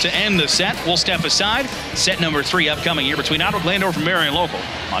kill to end the set. We'll step aside. Set number 3 upcoming here between Ottawa-Glandorf and Marion Local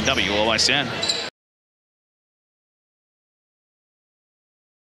on WOSN.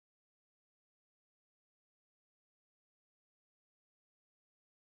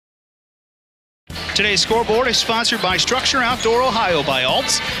 Today's scoreboard is sponsored by Structure Outdoor Ohio by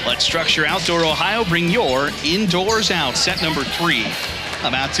Alts. Let Structure Outdoor Ohio bring your indoors out. Set number 3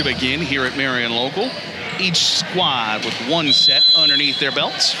 about to begin here at Marion Local. Each squad with 1 set underneath their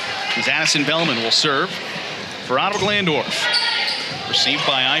belts. As Addison Bellman will serve for Ottawa-Glandorf. Received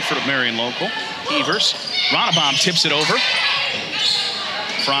by Eifert of Marion Local. Evers. Ronnebaum tips it over.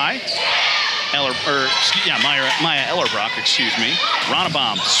 Fry. Maya Ellerbrock, excuse me.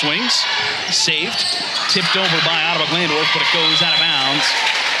 Ronnebaum swings, saved, tipped over by Ottawa-Glandorf, but it goes out of bounds.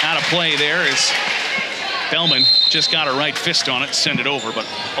 Out of play there as Bellman just got her right fist on it, send it over, but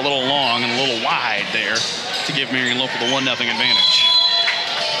a little long and a little wide there to give Marion Local the 1-0 advantage.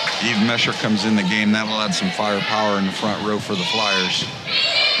 Eve Mesher comes in the game. That'll add some firepower in the front row for the Flyers.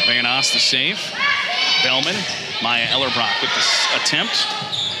 Van Oss the save. Bellman, Maya Ellerbrock with this attempt.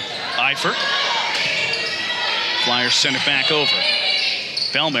 Eifert. Flyers send it back over.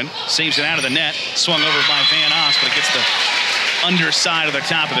 Bellman saves it out of the net. Swung over by Van Oss, but it gets the underside of the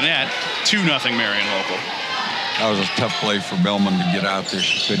top of the net. 2-0 Marion Local. That was a tough play for Bellman to get out there.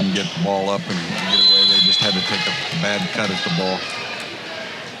 She couldn't get the ball up and get away. They just had to take a bad cut at the ball.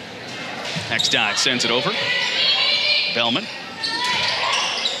 Eckstein sends it over. Bellman.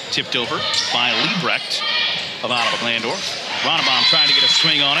 Tipped over by Liebrecht of Ottawa-Glandorf. Ronnebaum trying to get a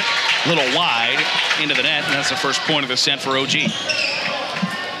swing on it. A little wide into the net, and that's the first point of the set for OG.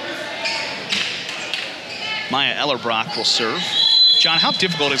 Maya Ellerbrock will serve. John, how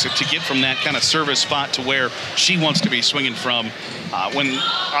difficult is it to get from that kind of service spot to where she wants to be swinging from when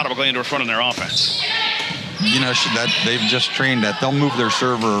Ottawa-Glandorf running their offense? You know, they've just trained that. They'll move their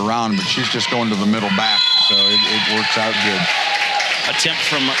server around, but she's just going to the middle back, so it works out good. Attempt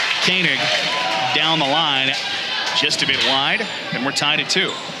from Koenig down the line, just a bit wide, and we're tied at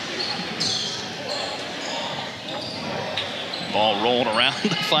 2. Ball rolled around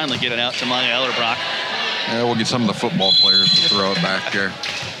to finally get it out to Maya Ellerbrock. Yeah, we'll get some of the football players to throw it back there.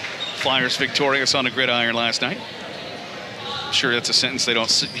 Flyers victorious on the gridiron last night. I'm sure that's a sentence they don't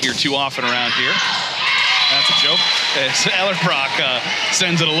hear too often around here. That's a joke. As Ellerbrock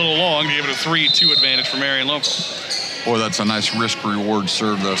sends it a little long to give it a 3-2 advantage for Marion Local. Boy, that's a nice risk-reward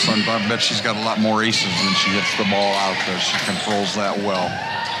serve, though. So I bet she's got a lot more aces when she hits the ball out there. She controls that well.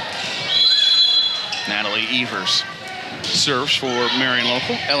 Natalie Evers serves for Marion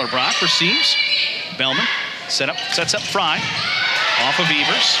Local. Ellerbrock receives. Bellman sets up Fry. Off of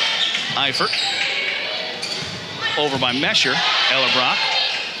Evers. Eifert. Over by Mesher. Ellerbrock.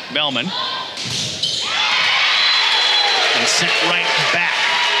 Bellman. And sent right back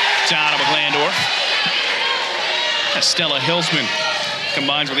to Ottawa-Glandorf. Stella Hilsman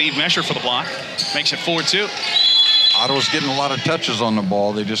combines with Eve Mesher for the block. Makes it 4-2. Ottawa's getting a lot of touches on the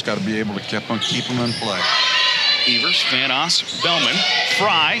ball. They just got to be able to keep them in play. Evers, Van Oss, Bellman,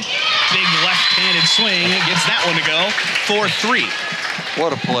 Fry, big left-handed swing, gets that one to go. 4-3.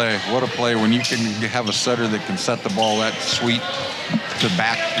 What a play! What a play when you can have a setter that can set the ball that sweet to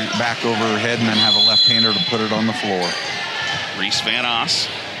back over her head and then have a left-hander to put it on the floor. Reese Van Oss,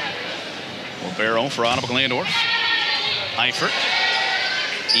 Libero for Ottawa-Glandorf, Eifert,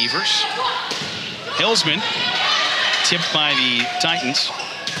 Evers, Hillsman, tipped by the Titans.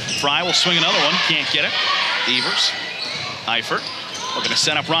 Fry will swing another one, can't get it. Evers, Eifert, looking to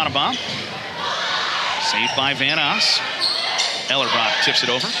set up Ronnebaum. Saved by Van Oss. Ellerbach tips it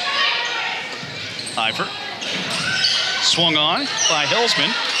over. Eifert, swung on by Hillsman.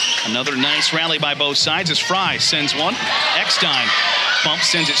 Another nice rally by both sides as Fry sends one. Eckstein bump,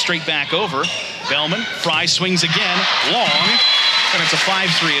 sends it straight back over. Bellman, Fry swings again, long, and it's a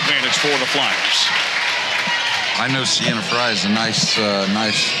 5-3 advantage for the Flyers. I know Sienna Fry is a nice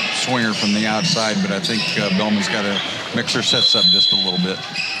swinger from the outside, but I think Bellman's got to mix her sets up just a little bit.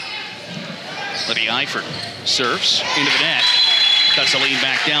 Lydia Eifert serves into the net. Cuts the lead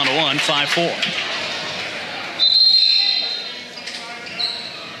back down to 1, 5-4.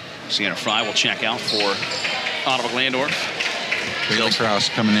 Sienna Fry will check out for Ottawa-Glandorf. Bailey Krause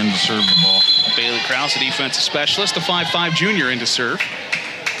coming in to serve the ball. Bailey Krause, a defensive specialist, a 5'5 junior in to serve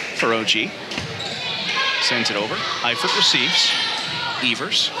for OG. Sends it over. Eifert receives.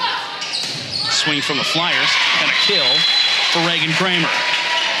 Evers. Swing from the Flyers and a kill for Reagan Kramer.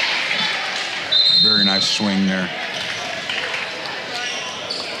 Very nice swing there.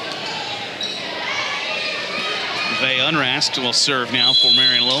 Vey Unrast will serve now for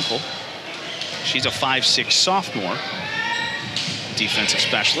Marion Local. She's a 5'6 sophomore. Defensive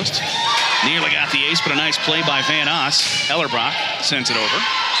specialist. Nearly got the ace, but a nice play by Van Oss. Ellerbach sends it over.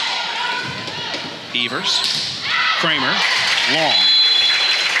 Evers. Kramer. Long.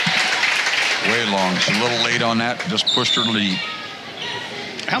 Way long. She's a little late on that. Just pushed her lead.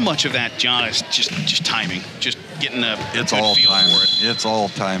 How much of that, John, is just timing? Just getting a it's good all feel timing. for it. It's all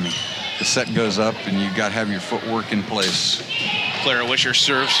timing. The set goes up, and you got to have your footwork in place. Clara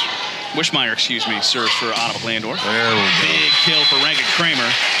Wishmeyer, serves for Ottawa-Glandorf. There we go. Big kill for Reagan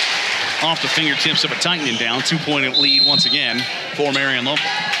Kramer. Off the fingertips of a Titan and down. 2-point lead once again for Marion Local.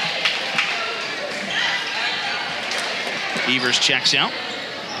 Evers checks out.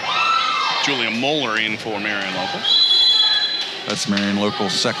 Julia Moeller in for Marion Local. That's Marion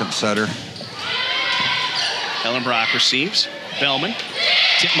Local's second setter. Ellenbrock receives. Bellman.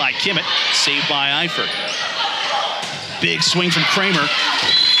 Tipped by Kimmett. Saved by Eifert. Big swing from Kramer.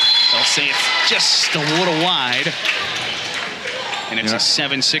 They'll say it's just a little wide. And it's a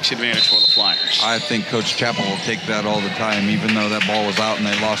 7-6 advantage for the Flyers. I think Coach Chappell will take that all the time, even though that ball was out and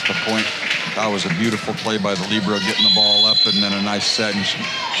they lost a point. That was a beautiful play by the libero, getting the ball up, and then a nice set. And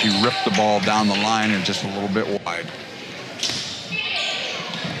she ripped the ball down the line and just a little bit wide.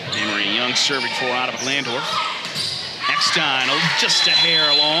 Marie Young serving for Ottawa-Glandorf. Eckstein just a hair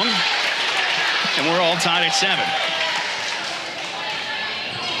long. And we're all tied at 7.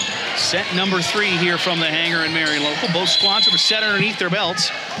 Set number 3 here from the hangar in Marion Local. Both squads have a set underneath their belts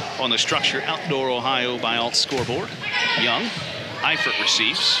on the Structure Outdoor Ohio by Alt scoreboard. Young, Eifert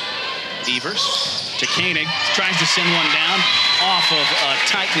receives. Evers to Koenig, tries to send one down off of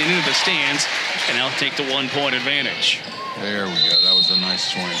Titan into the stands, and they'll take the 1-point advantage. There we go. That was a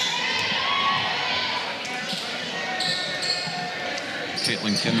nice swing.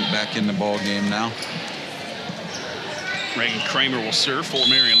 Caitlin Kimmett back in the ball game now. Reagan Kramer will serve for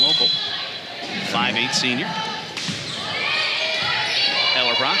Marion Local. 5'8 senior.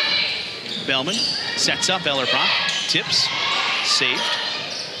 Ellerbrock. Bellman sets up Ellerbrock. Tips. Saved.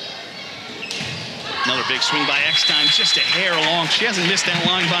 Another big swing by Eckstein, just a hair long. She hasn't missed that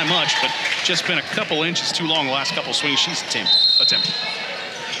line by much, but just been a couple inches too long the last couple swings she's attempted.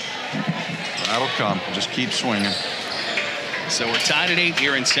 That'll come. Just keep swinging. So we're tied at 8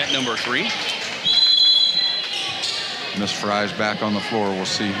 here in set number 3. Miss Fry's back on the floor. We'll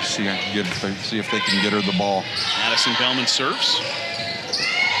see if they can get her the ball. Addison Bellman serves.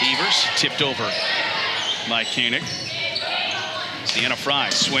 Evers tipped over by Koenig. Sienna Fry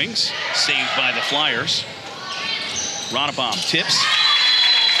swings, saved by the Flyers. Ronnebaum tips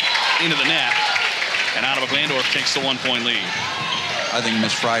into the net, and Ottawa-Glandorf takes the 1-point lead. I think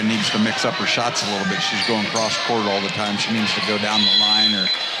Miss Fry needs to mix up her shots a little bit. She's going cross court all the time. She needs to go down the line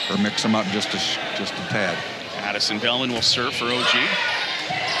or mix them up just a tad. Addison Bellman will serve for OG.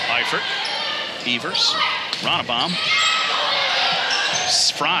 Eifert, Evers, Ronnebaum.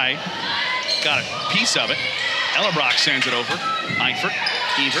 Fry got a piece of it. Ellerbrock sends it over. Eifert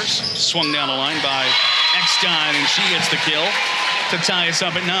Evers swung down the line by Eckstein, and she gets the kill to tie us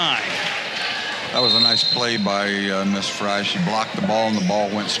up at 9. That was a nice play by Miss Fry. She blocked the ball, and the ball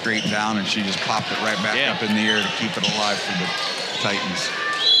went straight down, and she just popped it right back up in the air to keep it alive for the Titans.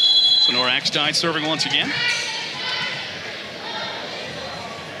 So Nora Eckstein serving once again.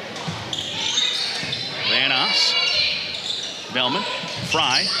 Van Oss. Bellman.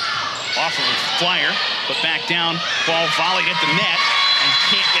 Fry. Off of a flyer, but back down. Ball volleyed at the net and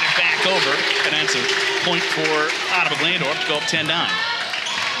can't get it back over. And that's a point for Ottawa-Glandorf to go up 10-9.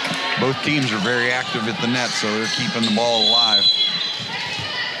 Both teams are very active at the net, so they're keeping the ball alive.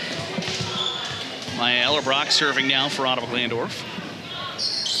 Maya Ellerbrock serving now for Ottawa-Glandorf.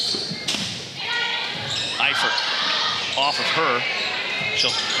 Eifert off of her.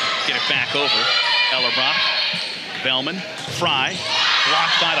 She'll get it back over. Ellerbrock. Bellman. Fry.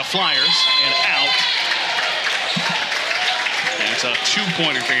 Blocked by the Flyers and out. And it's a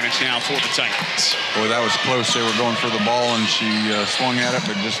 2-point advantage now for the Titans. Boy, that was close. They were going for the ball, and she swung at it,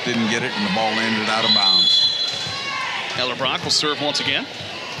 but just didn't get it, and the ball landed out of bounds. Ellerbrock will serve once again.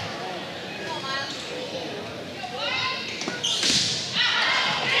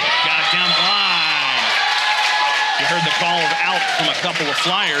 Got it down the line. You heard the call of out from a couple of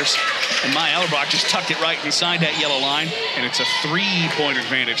Flyers, and Maya Ellerbrock just tucked it right inside that yellow line, and it's a 3-point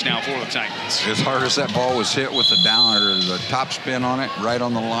advantage now for the Titans. As hard as that ball was hit with the down or the top spin on it, right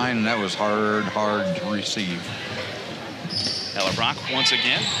on the line, and that was hard to receive. Ellerbrock once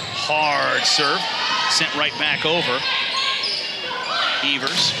again, hard serve, sent right back over.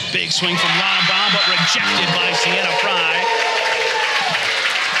 Evers, big swing from Ronnebaum, but rejected by Sienna Fry.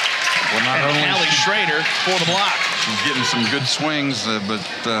 Well, not only Allie Schrader for the block. She's getting some good swings,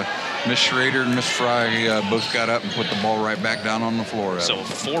 but Miss Schrader and Miss Fry both got up and put the ball right back down on the floor. So a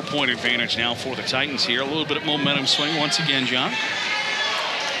 4-point advantage now for the Titans here. A little bit of momentum swing once again, John.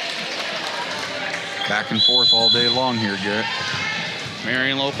 Back and forth all day long here, Garrett.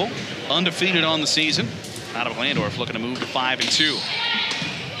 Marion local, undefeated on the season. Ottawa-Glandorf looking to move to 5-2.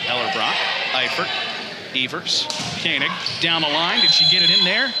 Ellerbrock, Eifert, Evers, Koenig down the line. Did she get it in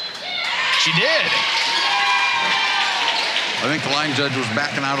there? She did. I think the line judge was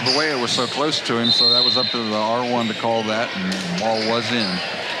backing out of the way. It was so close to him, so that was up to the R1 to call that, and the ball was in.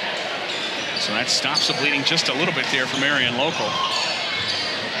 So that stops the bleeding just a little bit there for Marion local.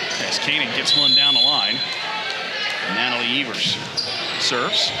 As Koenig gets one down the line. Natalie Evers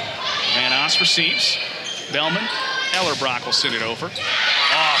serves. Van Oss receives. Bellman. Ellerbrock will send it over.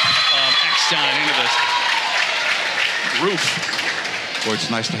 Off of Eckstein into the roof. Boy,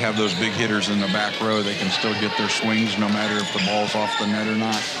 it's nice to have those big hitters in the back row. They can still get their swings no matter if the ball's off the net or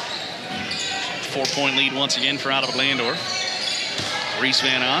not. 4-point lead once again for Ottawa-Glandorf. Reese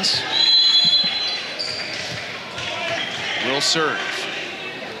Van Oss will serve.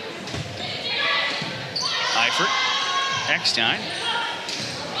 Eifert, Eckstein,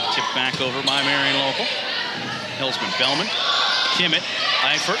 tipped back over by Marion local. Hilsman, Bellman, Kimmett,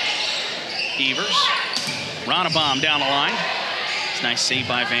 Eifert, Evers, Ronnebaum down the line. It's a nice save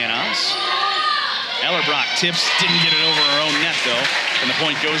by Van Oss. Ellerbrock tips, didn't get it over her own net though, and the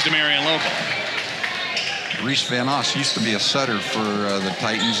point goes to Marion local. Reese Van Oss used to be a setter for the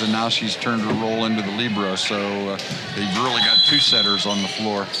Titans, and now she's turned her role into the libero, so they've really got 2 setters on the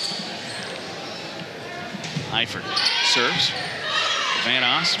floor. Eifert serves. Van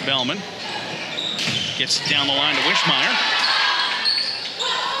Oss, Bellman. Gets down the line to Wishmeyer.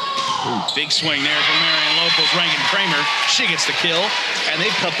 Big swing there from Marion local's Reagan Kramer. She gets the kill, and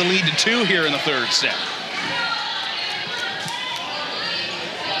they've cut the lead to 2 here in the 3rd set.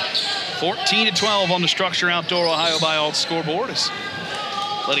 14-12 on the Structure Outdoor Ohio by Alt scoreboard as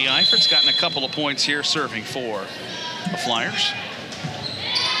Lydia Eifert's gotten a couple of points here serving for the Flyers.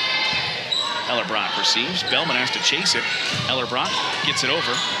 Ellerbrock receives. Bellman has to chase it. Ellerbrock gets it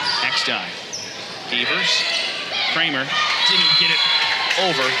over. Eckstein. Evers. Kramer didn't get it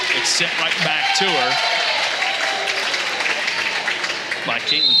over. It's sent right back to her by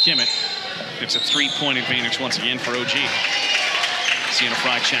Caitlin Kimmett. It's a 3-point advantage once again for OG. Sienna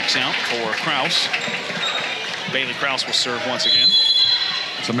Fry checks out for Kraus. Bailey Kraus will serve once again.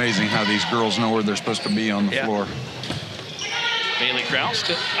 It's amazing how these girls know where they're supposed to be on the floor. Bailey Kraus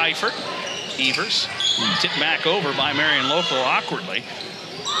to Eifert. Evers tipped back over by Marion local awkwardly.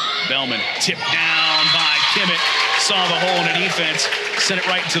 Bellman tipped down by Kimmett. Saw the hole in the defense. Sent it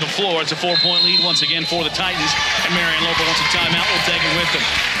right to the floor. It's a 4-point lead once again for the Titans. And Marion local wants a timeout. We'll take it with them.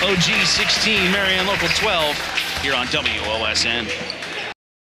 OG 16, Marion local 12 here on WOSN.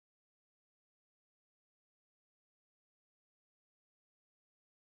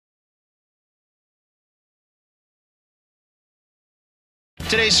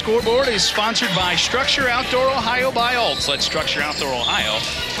 Today's scoreboard is sponsored by Structure Outdoor Ohio by Olds. Let Structure Outdoor Ohio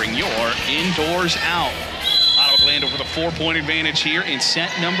bring your indoors out. Ottawa-Glandorf with a 4-point advantage here in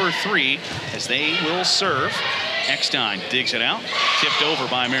set number 3 as they will serve. Eckstein digs it out, tipped over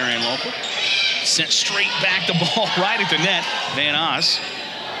by Marion Local. Sent straight back the ball right at the net. Van Oss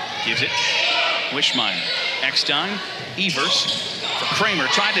gives it. Wishmeyer, Eckstein, Evers for Kramer.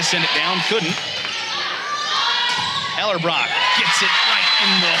 Tried to send it down, couldn't. Ellerbrock gets it right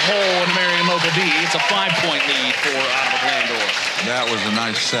in the hole in Marion Local D. It's a 5-point lead for Ottawa-Glandorf. That was a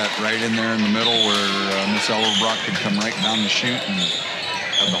nice set right in there in the middle where Miss Ellerbrock could come right down the chute and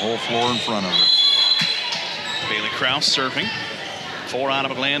have the whole floor in front of her. Bailey Krause serving for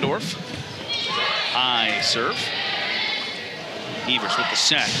Ottawa-Glandorf. High serve. Evers with the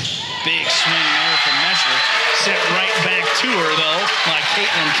set. Big swing there from Meshler. Set right back to her, though, by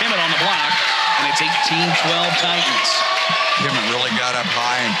Caitlin Kimmett on the block. And it's 18-12 Titans. Kimmett really got up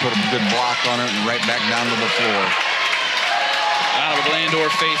high and put a good block on it and right back down to the floor. Ottawa-Glandorf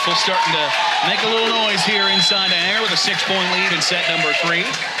faithful starting to make a little noise here inside the hangar with a 6-point lead in set number 3.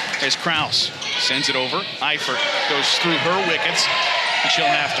 As Krause sends it over. Eifert goes through her wickets. And she'll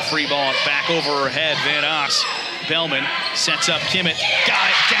have to free ball it back over her head. Van Oss. Bellman sets up Kimmett. Got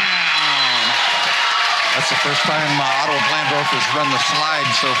it down. That's the first time Ottawa-Glandorf has run the slide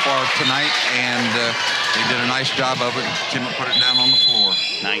so far tonight, and they did a nice job of it. Kimmett put it down on the floor.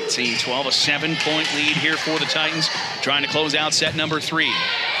 19-12, a 7-point lead here for the Titans, trying to close out set number 3.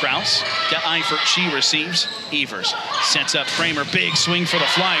 Krause to Eifert. She receives. Evers sets up Kramer. Big swing for the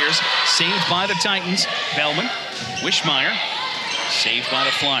Flyers. Saved by the Titans. Bellman. Wishmeyer. Saved by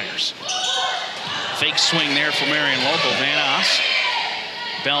the Flyers. Fake swing there for Marion Local. Van Oss.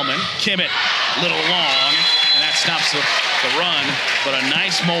 Bellman. Kimmett. Little long. And that stops the run. But a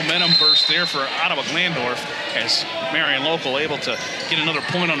nice momentum burst there for Ottawa-Glandorf as Marion Local able to get another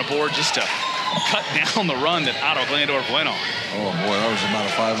point on the board just to cut down the run that Ottawa-Glandorf went on. Oh, boy, that was about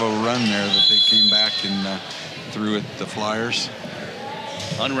a 5-0 run there that they came back and threw at the Flyers.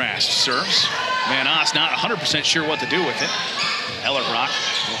 Unrashed serves. Van Oss not 100% sure what to do with it. Ellerbrock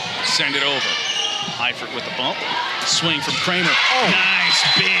send it over. Eifert with the bump. Swing from Kramer. Oh. Nice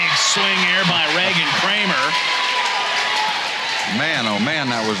big swing here by Reagan Kramer. Man, oh man,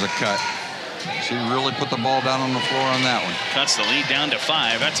 that was a cut. She really put the ball down on the floor on that one. Cuts the lead down to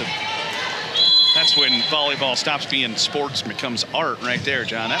 5. That's when volleyball stops being sports and becomes art right there,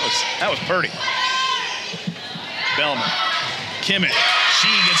 John. That was pretty. Bellman. Kimmett. She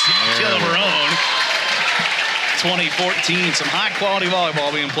gets the kill of her own. 2014, some high-quality volleyball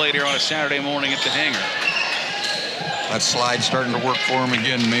being played here on a Saturday morning at the hangar. That slide starting to work for him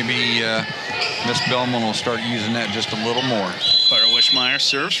again. Maybe Miss Bellman will start using that just a little more. Claire Wishmeyer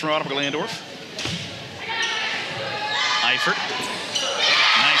serves for Ottawa-Glandorf. Eifert.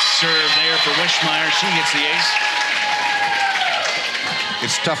 Nice serve there for Wishmeyer. She gets the ace.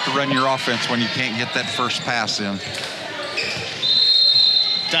 It's tough to run your offense when you can't get that first pass in.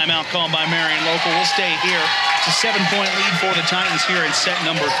 Timeout called by Marion Local. We'll stay here. It's a 7-point lead for the Titans here in set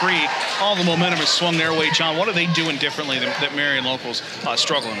number 3. All the momentum has swung their way. John, what are they doing differently that Marion Local's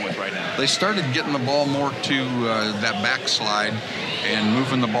struggling with right now? They started getting the ball more to that backslide and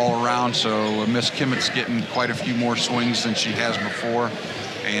moving the ball around, so Miss Kimmett's getting quite a few more swings than she has before.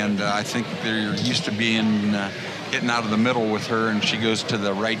 And I think they're used to being hitting out of the middle with her, and she goes to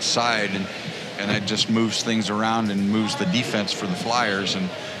the right side, and that just moves things around and moves the defense for the Flyers, and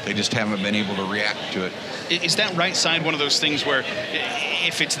they just haven't been able to react to it. Is that right side one of those things where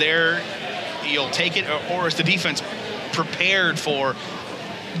if it's there, you'll take it, or is the defense prepared for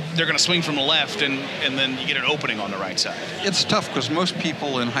they're going to swing from the left and then you get an opening on the right side? It's tough because most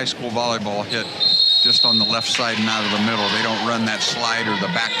people in high school volleyball hit just on the left side and out of the middle. They don't run that slide or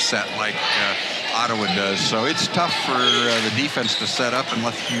the back set like Ottawa does. So it's tough for the defense to set up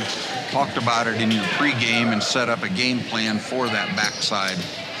unless you've talked about it in your pregame and set up a game plan for that backside.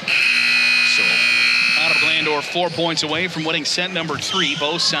 So Ottawa-Glandorf 4 points away from winning set number 3,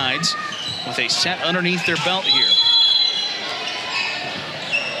 both sides with a set underneath their belt here.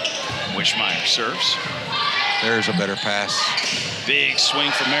 Wishmeyer serves. There's a better pass. Big swing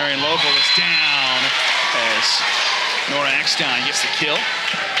from Marion Local. It's down as Nora Eckstein gets the kill.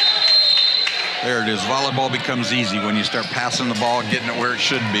 There it is. Volleyball becomes easy when you start passing the ball, getting it where it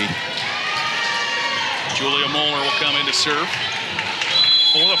should be. Julia Moeller will come in to serve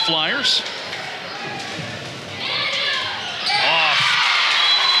for the Flyers. Off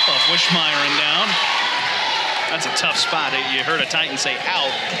of Wishmeyer and down. That's a tough spot. You heard a Titan say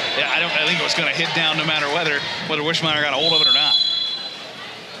out. Yeah, I think it was going to hit down no matter whether Wishmeyer got a hold of it or not.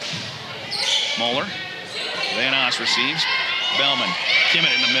 Moeller. Van Oss receives. Bellman,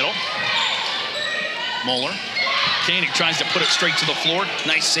 Kimmett in the middle. Moeller. Koenig tries to put it straight to the floor.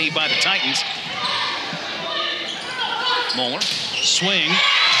 Nice save by the Titans. Moeller, swing,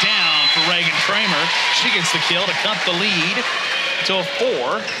 down for Reagan Kramer. She gets the kill to cut the lead to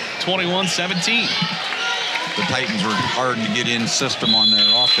 4, 21-17. The Titans were hard to get in system on their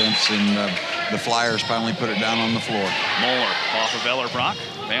offense, and the Flyers finally put it down on the floor. Moeller off of Ellerbrock.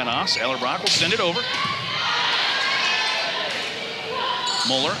 Van Oss. Ellerbrock will send it over.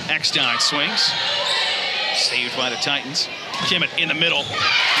 Moeller, Eckstein swings. Saved by the Titans. Kimmett in the middle.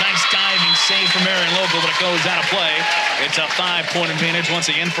 Nice diving save from Marion Local, but it goes out of play. It's a 5-point advantage once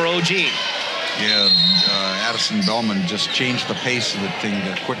again for OG. Yeah, Addison Bellman just changed the pace of the thing.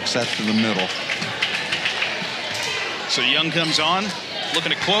 A quick set to the middle. So Young comes on,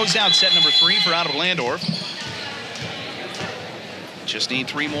 looking to close out set number 3 for Ottawa-Glandorf. Just need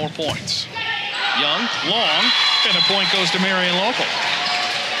 3 more points. Young, long, and the point goes to Marion Local.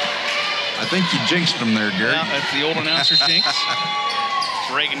 I think you jinxed them there, Gary. Yeah, that's the old announcer's jinx.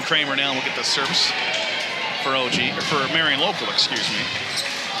 It's Reagan Kramer now. Look at the service for OG, or for Marion Local, excuse me.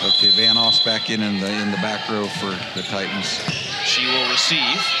 Okay, Van Oss back in the back row for the Titans. She will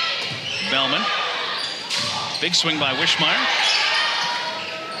receive. Bellman. Big swing by Wishmeyer.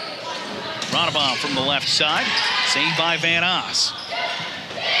 Ronnebaum from the left side. Saved by Van Oss.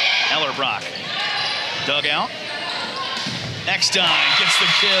 Ellerbrock. Dug out. Eckstein gets the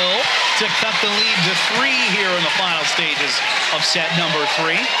kill to cut the lead to 3 here in the final stages of set number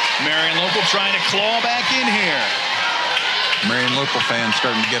 3. Marion Local trying to claw back in here. Marion Local fans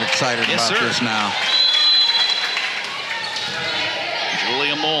starting to get excited about this now.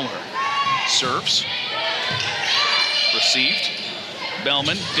 Julia Moeller serves. Received.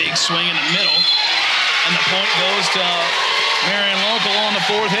 Bellman, big swing in the middle. And the point goes to Marion Local on the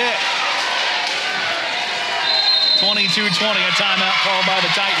 4th hit. 22-20, a timeout called by the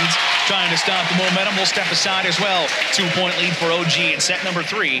Titans, trying to stop the momentum. We'll step aside as well. 2-point lead for OG in set number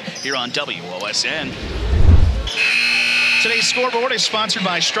 3 here on WOSN. Today's scoreboard is sponsored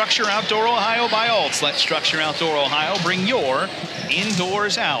by Structure Outdoor Ohio by Alts. Let Structure Outdoor Ohio bring your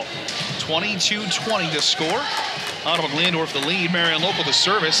indoors out. 22-20 to score. Ottawa-Glandorf the lead, Marion Local the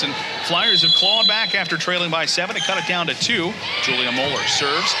service, and Flyers have clawed back after trailing by 7 to cut it down to 2. Julia Moeller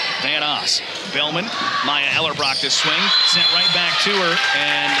serves. Van Oss. Bellman. Maya Ellerbrock to swing. Sent right back to her,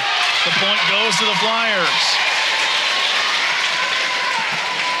 and the point goes to the Flyers.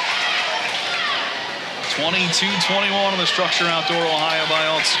 22-21 on the Structure Outdoor Ohio by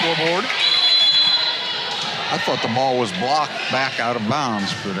Alt scoreboard. I thought the ball was blocked back out of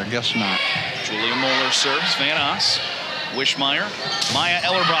bounds, but I guess not. Julia Moeller serves. Van Oss. Wishmeyer. Maya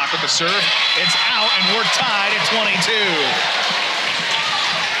Ellerbrock with the serve. It's out, and we're tied at 22.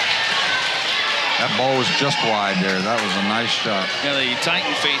 That ball was just wide there. That was a nice shot. Yeah, the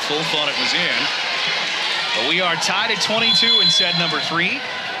Titan faithful thought it was in. But we are tied at 22 in set number 3.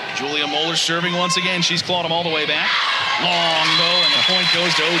 Julia Moeller serving once again. She's clawed him all the way back. Long though, and the point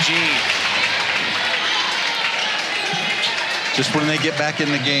goes to OG. Just when they get back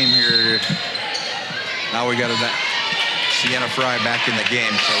in the game here, now we got Sienna Fry back in the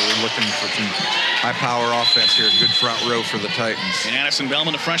game, so we're looking for some high-power offense here. Good front row for the Titans. And Addison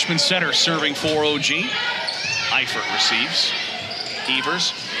Bellman, the freshman setter, serving for OG. Eifert receives.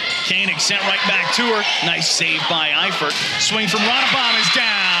 Evers. Koenig sent right back to her. Nice save by Eifert. Swing from Ronnebaum is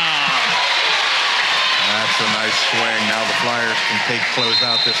down. That's a nice swing. Now the Flyers can close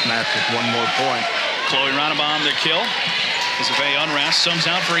out this match with 1 more point. Chloe Ronnebaum, the kill. Isabelle Unrast sums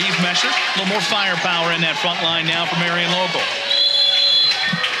out for Eve Messer. A little more firepower in that front line now for Marion Local.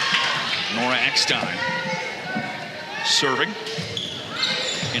 Nora Eckstein serving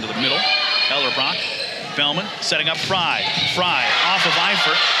into the middle. Ellerbrock. Bellman setting up Fry. Fry off of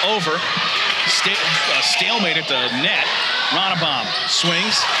Eifert. Over. Stalemate at the net. Ronnebaum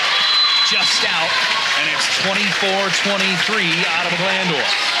swings. Just out. And it's 24-23 Ottawa-Glandorf.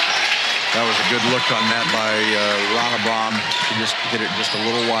 That was a good look on that by Ronnebaum. She just hit it just a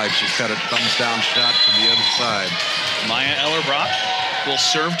little wide. She's got a thumbs-down shot to the other side. Maya Ellerbrock will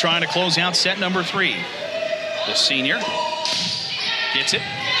serve, trying to close out set number 3. The senior gets it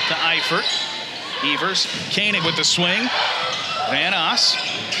to Eifert. Evers. Koenig with the swing. Van Oss.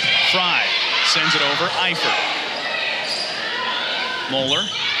 Fry sends it over. Eifert. Moeller.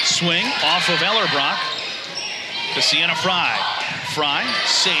 Swing off of Ellerbrock to Sienna Fry. Fry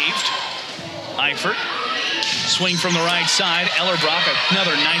saved. Eifert. Swing from the right side. Ellerbrock,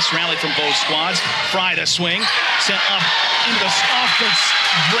 another nice rally from both squads. Fry to swing. Sent up into off the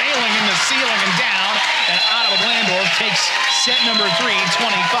railing in the ceiling and down. And Ottawa-Glandorf takes set number 3,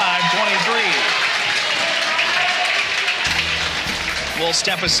 25-23. We'll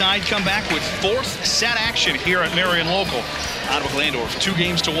step aside, come back with fourth set action here at Marion Local. Ottawa-Glandorf,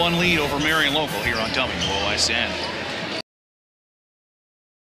 2-1 lead over Marion Local here on WOSN.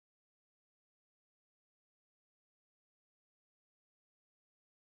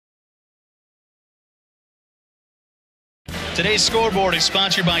 Today's scoreboard is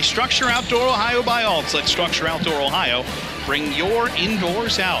sponsored by Structure Outdoor Ohio by Alts. Let Structure Outdoor Ohio bring your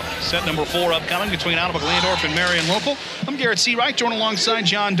indoors out. Set number 4 upcoming between Ottawa-Glandorf and Marion Local. I'm Garrett Seawright, joined alongside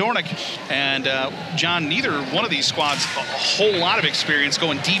John Dornick. And John, neither one of these squads a whole lot of experience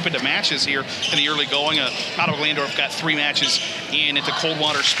going deep into matches here in the early going. Ottawa-Glandorf got 3 matches in at the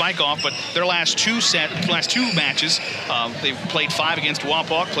Coldwater Spike-Off, but their last two matches, they've played 5 against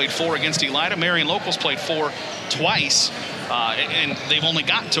Wapak, played 4 against Elida. Marion Local's played 4 twice. And they've only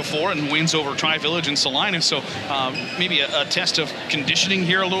got to 4 and wins over Tri-Village and Salina. So maybe a test of conditioning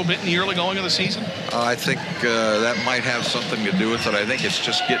here a little bit in the early going of the season? I think that might have something to do with it. I think it's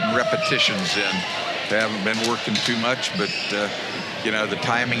just getting repetitions in. They haven't been working too much, but you know, the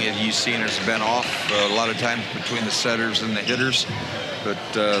timing, as you've seen, has been off a lot of times between the setters and the hitters. But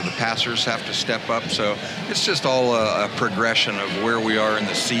the passers have to step up. So it's just all a progression of where we are in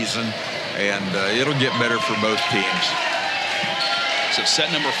the season, and it'll get better for both teams. So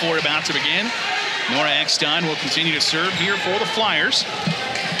set number 4 about to begin. Nora Eckstein will continue to serve here for the Flyers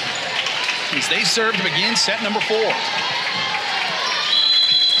as they serve to begin set number 4.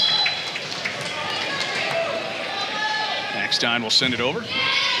 Eckstein will send it over.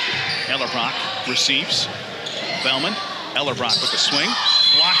 Ellerbrock receives. Bellman. Ellerbrock with the swing.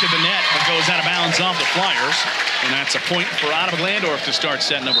 Blocked at the net, but goes out of bounds off the Flyers. And that's a point for Ottawa-Glandorf to start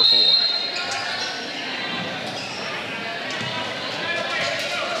set number 4.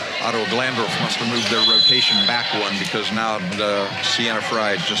 Ottawa-Glandorf wants to move their rotation back one because now Sienna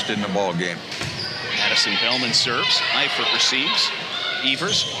Fry is just in the ball game. Madison Bellman serves. Eifert receives.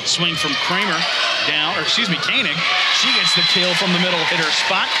 Evers, swing from Kramer down, or excuse me, Koenig. She gets the kill from the middle hitter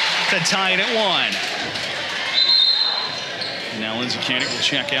spot to tie it at 1. Now Lindsay Koenig will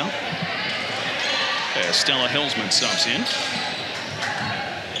check out. Stella Hilsman subs in.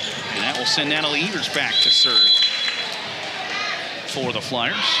 And that will send Natalie Evers back to serve for the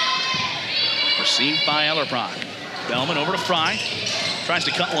Flyers. Received by Ellerbrock. Bellman over to Fry. Tries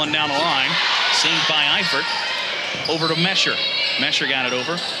to cut one down the line. Saved by Eifert. Over to Mesher. Mesher got it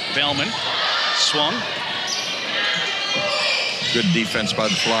over. Bellman swung. Good defense by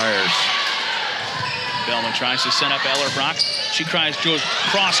the Flyers. Bellman tries to set up Ellerbrock. She goes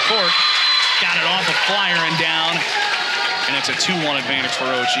cross court. Got it off a Flyer and down. And it's a 2-1 advantage for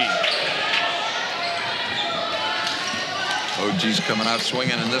OG. OG's coming out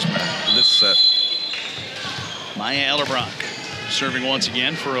swinging in this match, this set. Maya Ellerbrock serving once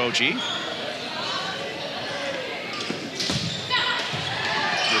again for OG.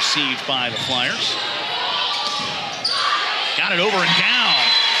 Received by the Flyers. Got it over and down.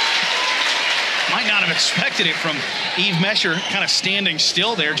 Might not have expected it from Eve Mesher, kind of standing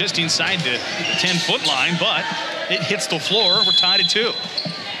still there just inside the 10-foot line, but it hits the floor. We're tied at 2.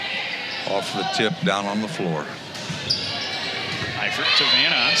 Off the tip, down on the floor. Eifert to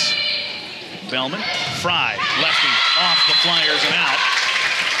Van Oss. Bellman, Fry, lefty, off the Flyers and out.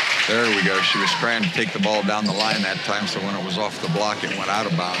 There we go. She was trying to take the ball down the line that time, so when it was off the block, it went out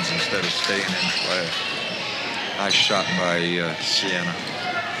of bounds instead of staying in play. Nice shot by Sienna.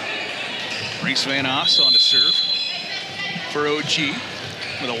 Reese Van Oss on to serve for OG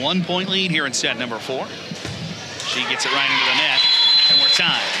with a 1-point lead here in set number 4. She gets it right into the net, and we're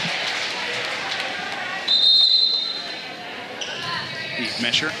tied. Eve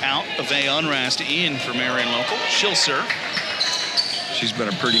Mesher out, Ave Unrast in for Marion Local. She'll serve. She's been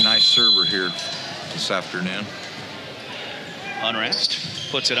a pretty nice server here this afternoon.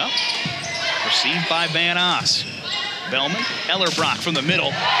 Unrast puts it up. Received by Van Oss. Bellman, Ellerbrock from the middle.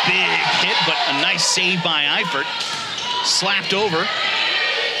 Big hit, but a nice save by Eifert. Slapped over.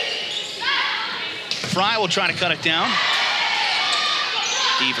 Fry will try to cut it down.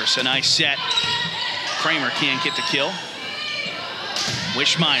 Evers, a nice set. Kramer can't get the kill.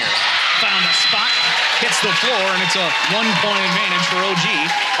 Wishmeyer found a spot, hits the floor, and it's a 1-point advantage for OG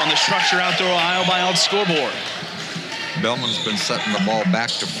on the Structure Outdoor Ohio by Alts scoreboard. Bellman's been setting the ball back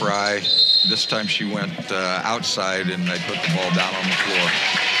to Fry. This time she went outside, and they put the ball down on the floor.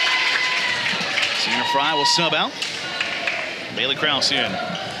 Sienna Fry will sub out. Bailey Krause in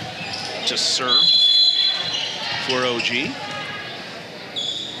to serve for OG.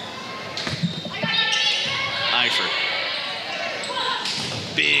 Eifert.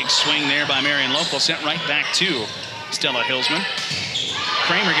 Big swing there by Marion Local, sent right back to Stella Hilsman.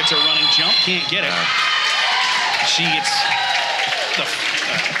 Kramer gets a running jump, can't get it. She gets the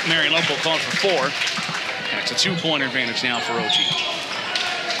Marion Local called for 4. And it's a 2-point advantage now for OG.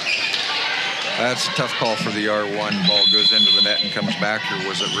 That's a tough call for the R1. Ball goes into the net and comes back, or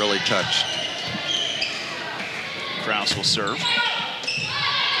was it really touched? Kraus will serve.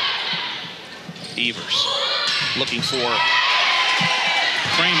 Evers looking for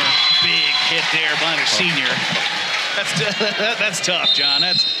Kramer. Big hit there by the senior. That's tough, John.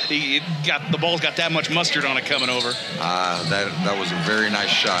 The ball's got that much mustard on it coming over. That was a very nice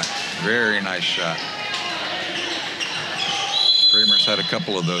shot. Very nice shot. Kramer's had a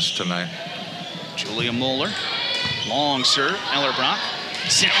couple of those tonight. Julia Moeller, long serve. Ellerbrock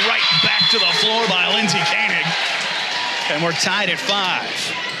sent right back to the floor by Lindsay Koenig. And we're tied at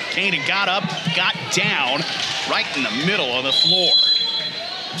 5. Koenig got up, got down, right in the middle of the floor.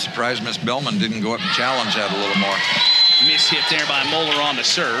 I'm surprised Miss Bellman didn't go up and challenge that a little more. Miss hit there by Moeller on the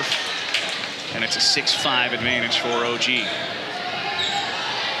serve. And it's a 6-5 advantage for OG.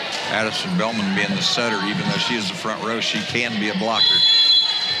 Addison Bellman being the setter, even though she is the front row, she can be a blocker.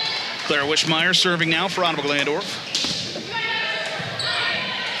 Claire Wishmeyer serving now for Ottawa-Glandorf.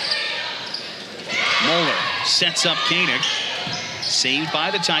 Moeller sets up Koenig. Saved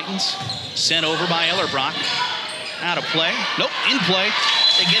by the Titans. Sent over by Ellerbrock. Out of play. Nope, in play.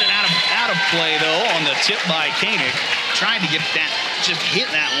 They get it out of play, though, on the tip by Koenig. Tried to get that, just hit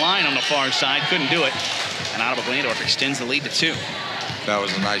that line on the far side. Couldn't do it. And Ottawa-Glandorf extends the lead to 2. That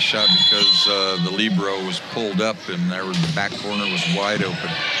was a nice shot because the libero was pulled up and there was the back corner was wide open.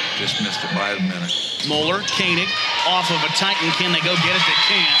 Just missed it by a minute. Moeller, Koenig, off of a Titan. Can they go get it? They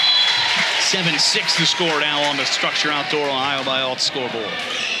can't. 7-6 the score now on the Structure Outdoor Ohio by Alt scoreboard.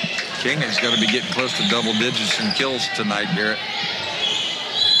 Koenig's got to be getting close to double digits in kills tonight, Garrett.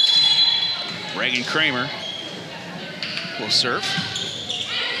 Reagan Kramer will serve.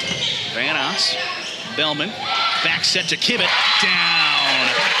 Van Oss, Bellman, back set to Kibbitt, down.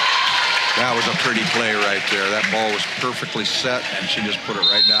 That was a pretty play right there. That ball was perfectly set, and she just put it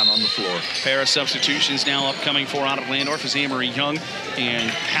right down on the floor. Pair of substitutions now upcoming for Ottawa-Glandorf as Amory Young and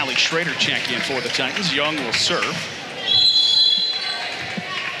Hallie Schrader check in for the Titans. Young will serve.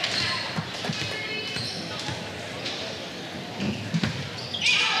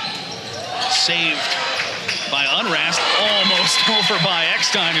 Saved by Unrast, almost over by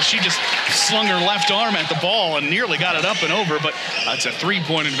Eckstein as she just slung her left arm at the ball and nearly got it up and over, but it's a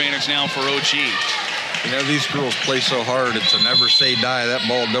 3-point advantage now for OG. You know, these girls play so hard. It's a never say die. That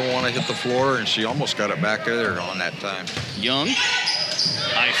ball don't want to hit the floor, and she almost got it back there on that time. Young,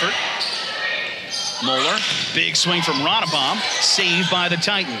 Eifert, Moeller, big swing from Ronabaum, saved by the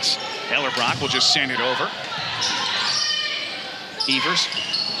Titans. Ellerbrock will just send it over. Evers,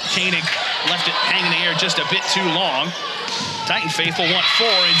 Koenig left it hanging in the air just a bit too long. Titan faithful want 4.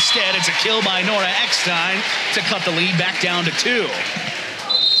 Instead, it's a kill by Nora Eckstein to cut the lead back down to 2.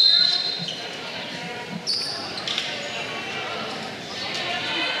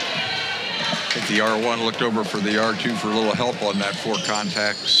 I think the R1 looked over for the R2 for a little help on that 4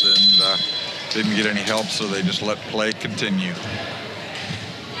 contacts and didn't get any help, so they just let play continue.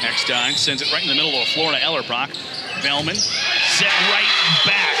 Eckstein sends it right in the middle of the floor to Ellerbrock. Bellman set right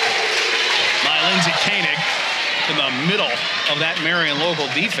back by Lindsay Koenig in the middle of that Marion Local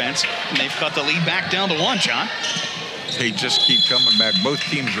defense, and they've cut the lead back down to 1, John. They just keep coming back. Both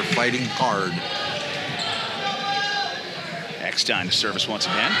teams are fighting hard. Eckstein to service once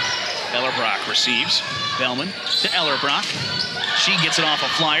again. Ellerbrock receives. Bellman to Ellerbrock. She gets it off a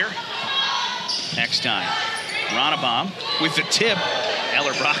flyer. Eckstein. Ronabaum with the tip.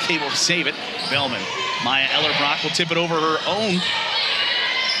 Ellerbrock able to save it. Bellman. Maya Ellerbrock will tip it over her own.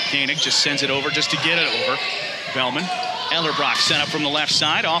 Koenig just sends it over just to get it over. Bellman. Ellerbrock sent up from the left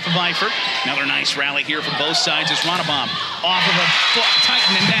side, off of Eifert. Another nice rally here from both sides as Ronabaum off of a foot,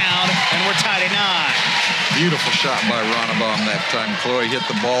 Titan and down, and we're tied at 9. Beautiful shot by Ronabaum that time. Chloe hit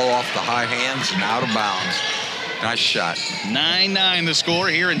the ball off the high hands and out of bounds. Nice shot. 9-9 the score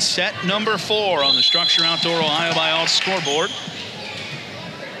here in set number 4 on the Structure Outdoor Ohio by Alt scoreboard.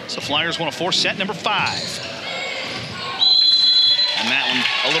 So Flyers want to force set number 5. And that one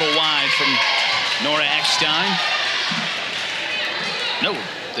a little wide from Nora Eckstein. No,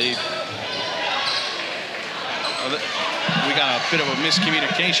 we got a bit of a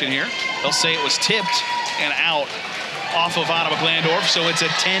miscommunication here. They'll say it was tipped and out off of Ottawa-Glandorf, so it's a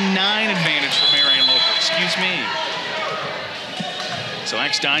 10-9 advantage for Marion Local. Excuse me. So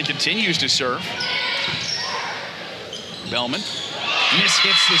Eckstein continues to serve. Bellman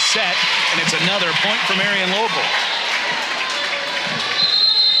mishits the set, and it's another point for Marion Local.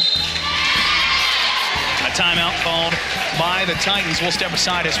 A timeout called by the Titans. We'll step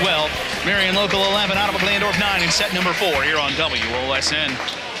aside as well. Marion Local 11, Ottawa-Glandorf 9 in set number 4 here on WOSN.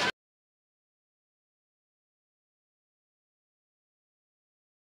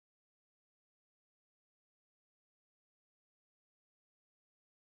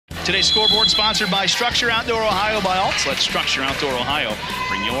 Today's scoreboard sponsored by Structure Outdoor Ohio by Alts. Let Structure Outdoor Ohio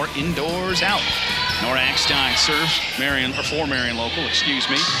bring your indoors out. Nora Eckstein serves for Marion Local, excuse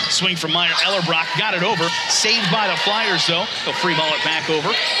me. Swing from Meyer. Ellerbrock got it over. Saved by the Flyers, though. They'll free ball it back over.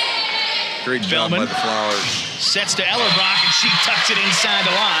 Great job by the Flowers. Sets to Ellerbrock, and she tucks it inside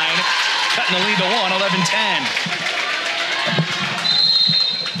the line. Cutting the lead to 1,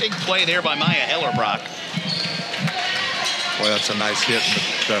 11-10. Big play there by Maya Ellerbrock. Boy, that's a nice hit,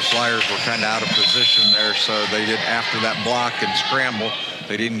 but the Flyers were kind of out of position there, so they did, after that block and scramble,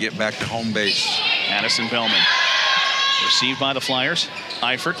 they didn't get back to home base. Addison Bellman. Received by the Flyers.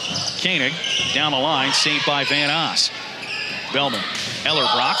 Eifert. Koenig down the line, saved by Van Oss. Bellman.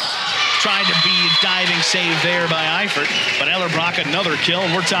 Ellerbrock. Tried to be a diving save there by Eifert, but Ellerbrock another kill,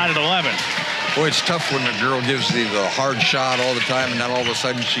 and we're tied at 11. Boy, it's tough when a girl gives you the hard shot all the time, and then all of a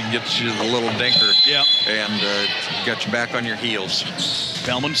sudden she gets you the little dinker. Yeah. And got you back on your heels.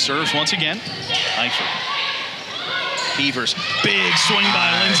 Bellman serves once again. Eifert. Evers. Big swing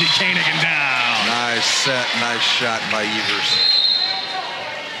by Lindsay Koenig and down. Nice set, nice shot by Evers.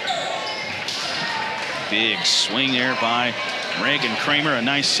 Big swing there by Reagan Kramer. A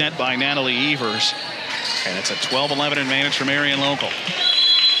nice set by Natalie Evers. And it's a 12-11 advantage for Marion Local.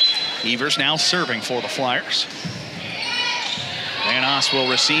 Evers now serving for the Flyers. Van Oss will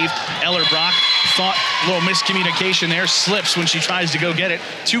receive. Ellerbrock thought a little miscommunication there. Slips when she tries to go get it.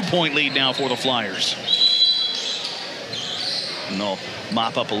 2-point lead now for the Flyers. And they'll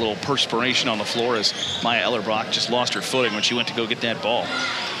mop up a little perspiration on the floor as Maya Ellerbrock just lost her footing when she went to go get that ball.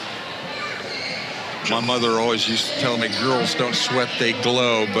 My mother always used to tell me girls don't sweat, they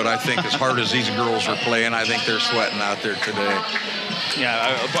glow, but I think as hard as these girls are playing, I think they're sweating out there today.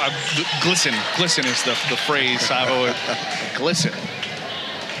 Yeah, glisten. Glisten is the phrase I've always. Glisten.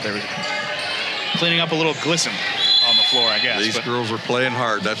 They're cleaning up a little glisten on the floor, I guess. These girls are playing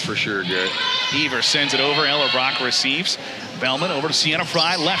hard, that's for sure, Gary. Evers sends it over. Ellerbrock receives. Bellman over to Sienna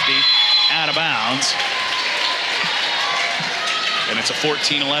Fry, lefty, out of bounds. And it's a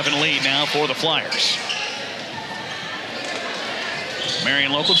 14-11 lead now for the Flyers.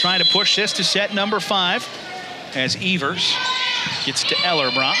 Marion Local trying to push this to set number 5 as Evers gets to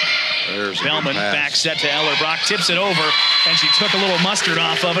Ellerbrock. Bellman back set to Ellerbrock, tips it over, and she took a little mustard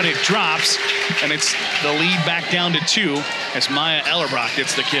off of it. It drops, and it's the lead back down to 2 as Maya Ellerbrock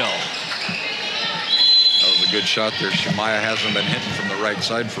gets the kill. That was a good shot there. Maya hasn't been hitting from the right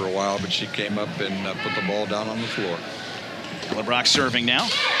side for a while, but she came up and put the ball down on the floor. Ellerbrock serving now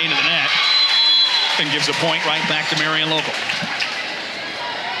into the net and gives a point right back to Marion Local.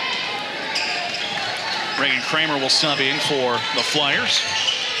 Reagan Kramer will sub in for the Flyers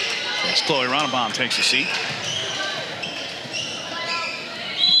as Chloe Ronnebaum takes a seat.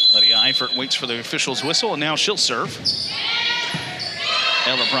 Lydia Eifert waits for the official's whistle, and now she'll serve.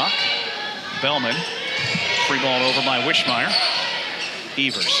 Ellerbrock. Bellman. Free ball over by Wishmeyer.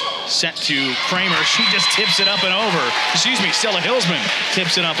 Evers set to Kramer. She just tips it up and over. Excuse me, Stella Hilsman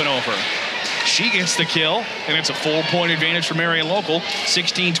tips it up and over. She gets the kill, and it's a 4-point advantage for Marion Local.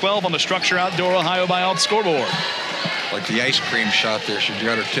 16-12 on the Structure Outdoor Ohio by Alt scoreboard. Like the ice cream shot there. She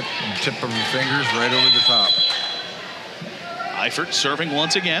got her tip of her fingers right over the top. Eifert serving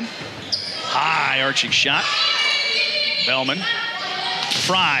once again. High arching shot. Bellman.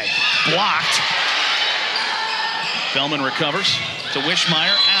 Fry blocked. Bellman recovers to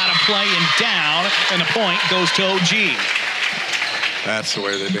Wishmeyer, out of play and down, and the point goes to OG. That's the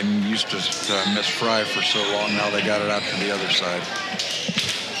way they've been used to miss Fry for so long. Now they got it out to the other side.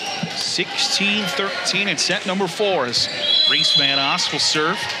 16-13 in set number 4 as Reese Van Oss will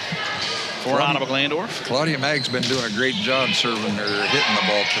serve for Ottawa-Glandorf. Claudia Magg's been doing a great job serving or hitting the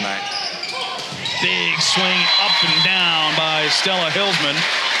ball tonight. Big swing up and down by Stella Hilsman.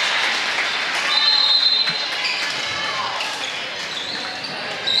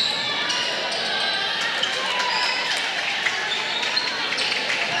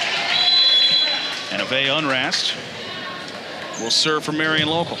 And Ave Unrast will serve for Marion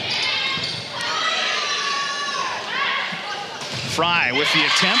Local. Fry with the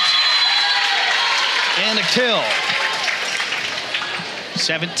attempt. And a kill.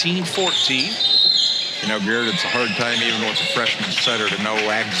 17-14. You know, Garrett, it's a hard time even with a freshman setter to know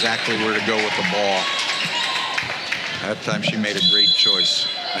exactly where to go with the ball. That time she made a great choice.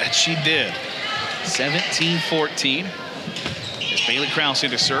 That she did. 17-14. As Bailey Krause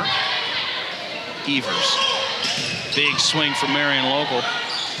into serve. Evers. Big swing from Marion Local.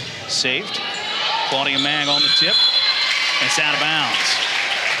 Saved. Claudia Mag on the tip. And it's out of bounds.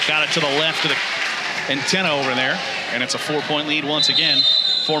 Got it to the left of the antenna over there. And it's a 4-point lead once again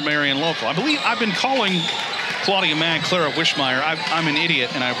for Marion Local. I believe I've been calling Claudia Mag Clara Wischmeyer. I'm an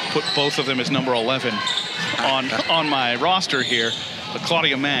idiot, and I put both of them as number 11 on my roster here. But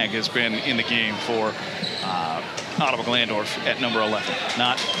Claudia Mag has been in the game for Ottawa-Glandorf at number 11,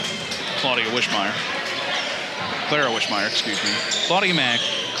 not Claudia Wischmeyer. Clara Wischmeyer, excuse me. Claudia Mag,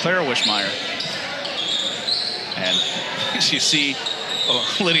 Clara Wischmeyer. And as you see,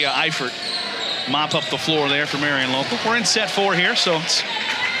 Lydia Eifert mop up the floor there for Marion Local. We're in set 4 here, so it's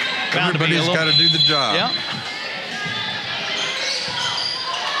bound to be a little... Everybody's got to do the job. Yeah.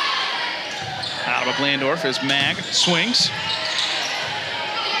 Ottawa-Glandorf as Mag swings.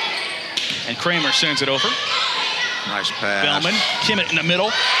 And Kramer sends it over. Nice pass. Bellman, Kimmett in the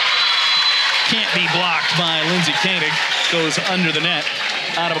middle. Can't be blocked by Lindsay Koenig. Goes under the net.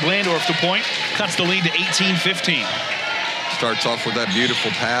 Ottawa-Glandorf to point. Cuts the lead to 18-15. Starts off with that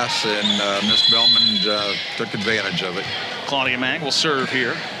beautiful pass, and Miss Bellman took advantage of it. Claudia Mag will serve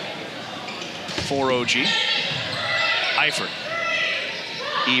here for OG. Eifert.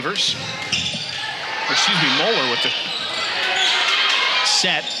 Evers. Excuse me, Moeller with the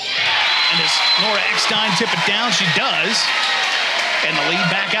set. And does Nora Eckstein tip it down? She does. And the lead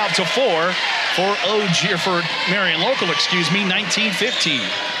back out to 4 for OG, or for Marion Local, excuse me, 19-15.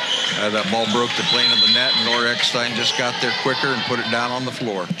 That ball broke the plane of the net, and Nora Eckstein just got there quicker and put it down on the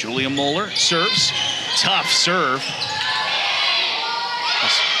floor. Julia Moeller serves. Tough serve.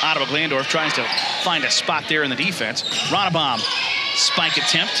 Ottawa-Glandorf tries to find a spot there in the defense. Ronnebaum, spike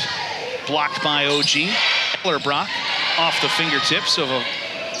attempt. Blocked by OG. Ellerbrock off the fingertips of a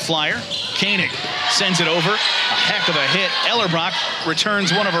Flyer. Koenig sends it over. A heck of a hit. Ellerbrock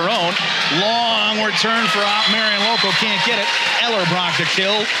returns one of her own. Long return for Marion Local. Can't get it. Ellerbrock to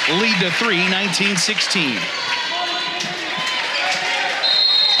kill. Lead to 3, 19-16.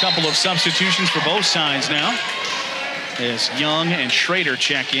 Couple of substitutions for both sides now, as Young and Schrader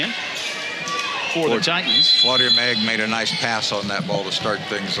check in for the Titans. Claudia Mag made a nice pass on that ball to start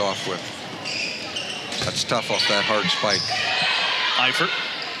things off with. That's tough off that hard spike. Eifert.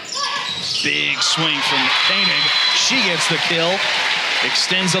 Big swing from Koenig. She gets the kill.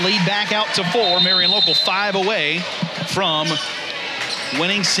 Extends the lead back out to 4. Marion Local 5 away from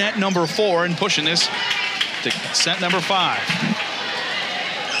winning set number 4 and pushing this to set number 5.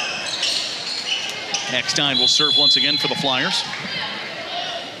 Eckstein will serve once again for the Flyers.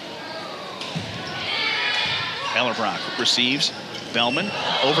 Ellerbrock receives. Bellman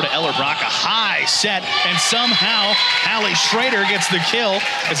over to Ellerbrock, a high set, and somehow Hallie Schrader gets the kill,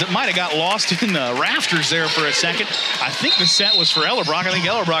 as it might have got lost in the rafters there for a second. I think the set was for Ellerbrock. I think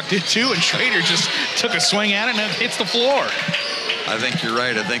Ellerbrock did too, and Schrader just took a swing at it and it hits the floor. I think you're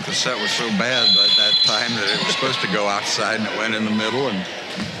right. I think the set was so bad at that time that it was supposed to go outside, and it went in the middle. And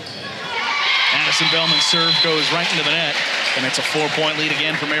Addison Bellman's serve goes right into the net, and it's a 4-point lead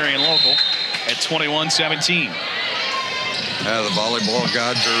again for Marion Local at 21-17. The volleyball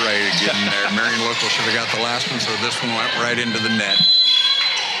gods are ready to get in there. Marion Local should have got the last one, so this one went right into the net.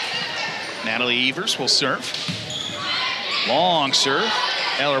 Natalie Evers will serve. Long serve.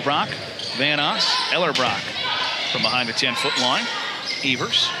 Ellerbrock, Van Oss, Ellerbrock from behind the 10-foot line.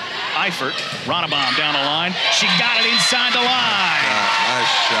 Evers, Eifert, Ronnebaum down the line. She got it inside the line.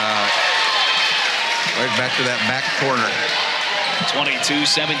 Nice shot. Right back to that back corner.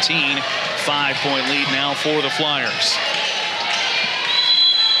 22-17, 5-point lead now for the Flyers.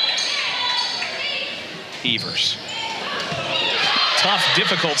 Evers. Tough,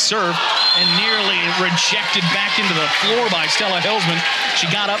 difficult serve, and nearly rejected back into the floor by Stella Hilsman. She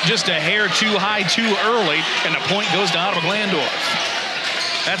got up just a hair too high too early, and the point goes to Ottawa-Glandorf.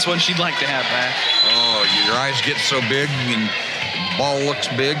 That's what she'd like to have back. Oh, your eyes get so big, and the ball looks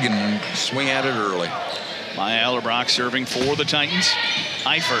big, and swing at it early. Maya Ellerbrock serving for the Titans.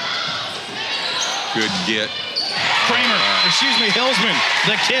 Eifert. Good get. Kramer, Hilsman,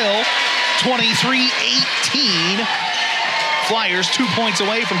 the kill. 23-18. Flyers 2 points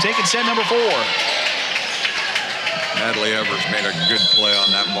away from taking set number 4. Natalie Evers made a good play on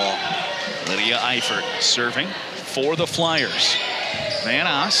that ball. Lydia Eifert serving for the Flyers. Van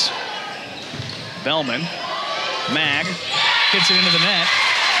Oss. Bellman. Mag hits it into the net.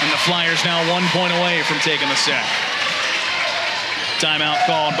 And the Flyers now 1 point away from taking the set. Timeout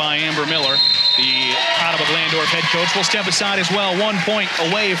called by Amber Miller. The Ottawa-Glandorf head coach will step aside as well. 1 point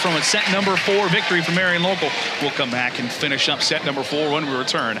away from a set number 4 victory for Marion Local. We'll come back and finish up set number 4 when we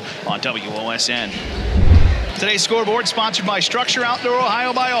return on WOSN. Today's scoreboard sponsored by Structure Outdoor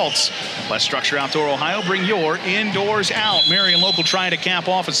Ohio by Alts. Let Structure Outdoor Ohio bring your indoors out. Marion Local trying to cap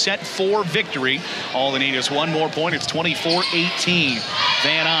off a set 4 victory. All they need is one more point. It's 24-18.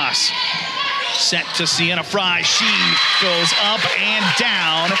 Van Oss set to Sienna Fry. She goes up and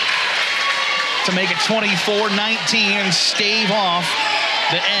down to make it 24-19 and stave off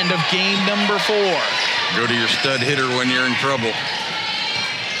the end of game number 4. Go to your stud hitter when you're in trouble.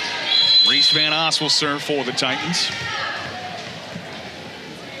 Reese Van Oss will serve for the Titans.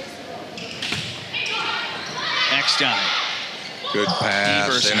 Eckstein. Good pass.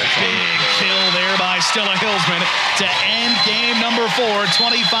 Evers, big kill there by Stella Hillsman to end game number 4,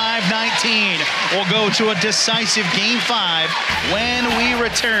 25-19. We'll go to a decisive game 5 when we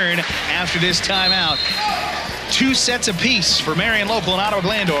return after this timeout. 2 sets apiece for Marion Local and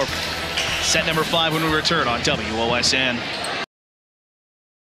Ottawa-Glandorf. Set number 5 when we return on WOSN.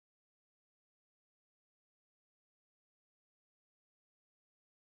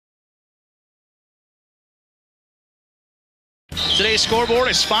 Today's scoreboard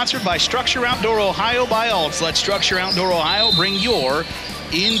is sponsored by Structure Outdoor Ohio by Alts. Let Structure Outdoor Ohio bring your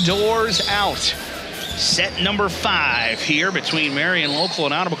indoors out. Set number 5 here between Marion Local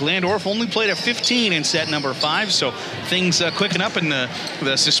and Ottawa-Glandorf. Only played a 15 in set number 5, so things quicken up and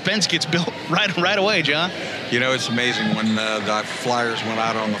the suspense gets built right away, John. You know, it's amazing when the Flyers went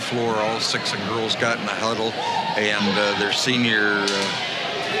out on the floor, all 6 girls got in a huddle, and their senior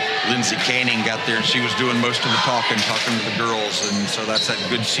Lindsay Canning got there, and she was doing most of the talking to the girls, and so that's that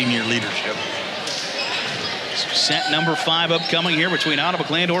good senior leadership. Set number 5 upcoming here between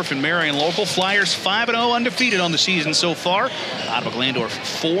Ottawa-Glandorf and Marion Local. Flyers 5-0 undefeated on the season so far. Ottawa-Glandorf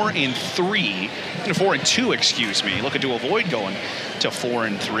 4-3, 4-2, excuse me. Looking to avoid going to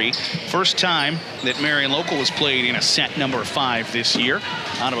 4-3. First time that Marion Local has played in a set number 5 this year.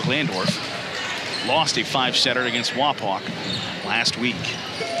 Ottawa-Glandorf lost a 5-setter against Wapak last week.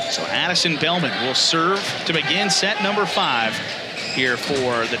 So Addison Bellman will serve to begin set number 5 here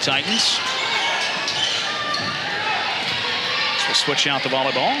for the Titans. So we'll switch out the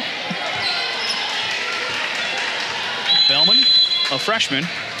volleyball. Bellman, a freshman,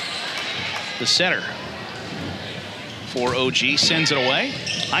 the setter for OG, sends it away.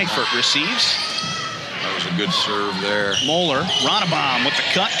 Eifert receives. That was a good serve there. Moeller, Ronnebaum with the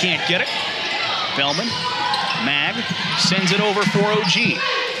cut, can't get it. Bellman, Mag, sends it over for OG.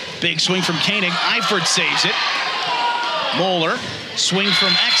 Big swing from Koenig. Eifert saves it. Moeller, swing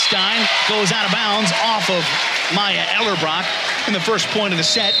from Eckstein, goes out of bounds off of Maya Ellerbrock. And the first point of the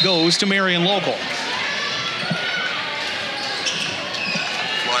set goes to Marion Local.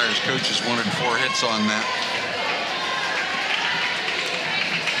 Flyers coaches wanted 4 hits on that.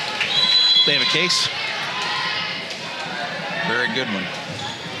 They have a case. Very good one.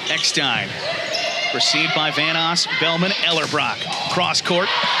 Eckstein, received by Van Oss, Bellman, Ellerbrock. Cross court,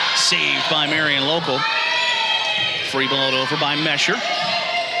 saved by Marion Local. Free ball over by Mesher.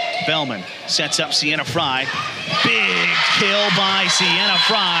 Bellman sets up Sienna Fry. Big kill by Sienna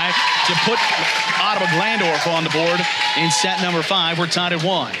Fry to put Ottawa-Glandorf on the board in set number 5. We're tied at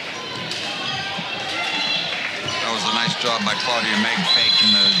 1. That was a nice job by Claudia Meg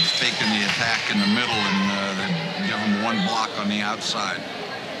faking the attack in the middle and give them 1 block on the outside.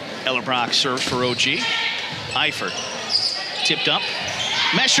 Ellerbrock serves for OG. Eifert tipped up.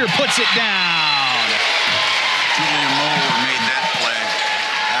 Mesher puts it down. Julia Moeller made that play.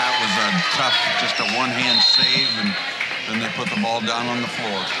 That was a tough, just a one-hand save, and then they put the ball down on the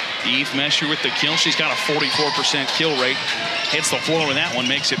floor. Eve Mesher with the kill. She's got a 44% kill rate. Hits the floor with that one,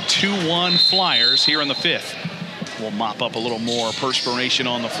 makes it 2-1 Flyers here in the 5th. We'll mop up a little more perspiration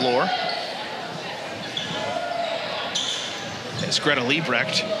on the floor. As Greta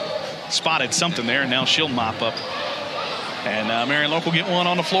Liebrecht spotted something there, and now she'll mop up. And Marion Local get one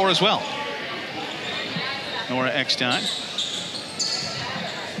on the floor as well. Nora Eckstein.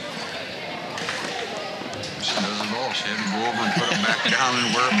 She does it all. She had to go over and put it back down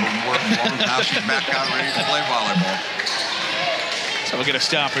and work. Now she's back out ready to play volleyball. So we'll get a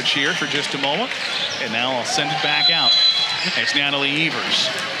stoppage here for just a moment. And now I'll send it back out. It's Natalie Evers.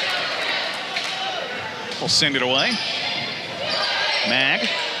 We'll send it away. Mag.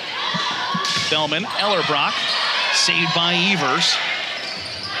 Bellman, Ellerbrock. Saved by Evers.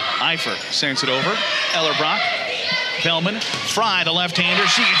 Eifert sends it over. Ellerbrock. Bellman. Fry, the left-hander.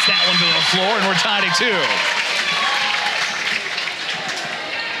 She gets that one to the floor, and we're tied at 2.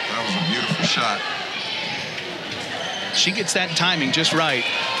 That was a beautiful shot. She gets that timing just right.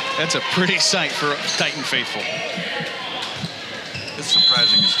 That's a pretty sight for Titan faithful. It's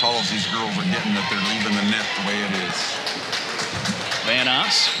surprising as tall as these girls are getting that they're leaving the net the way it is. Van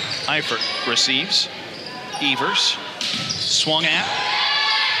Oss. Eifert receives. Evers, swung at.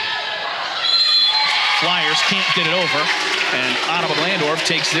 Flyers can't get it over, and Ottawa-Glandorf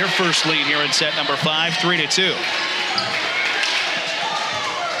takes their first lead here in set number 5, 3-2.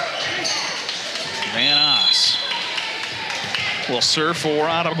 Van Oss will serve for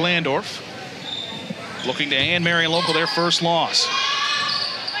Ottawa-Glandorf, looking to hand Marion Local their first loss.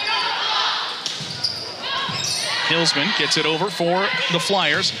 Hillsman gets it over for the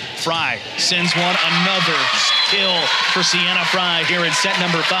Flyers. Fry sends one, another kill for Sienna Fry here in set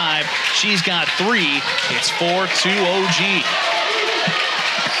number 5. She's got 3. It's 4-2 OG.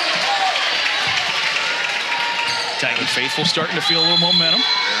 Titan faithful starting to feel a little momentum.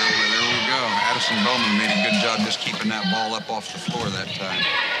 There we go. Addison Bowman made a good job just keeping that ball up off the floor that time.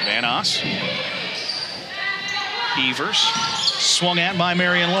 Van Oss. Evers. Swung at by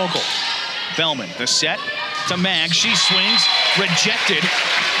Marion Local. Bellman, the set to Mag. She swings. Rejected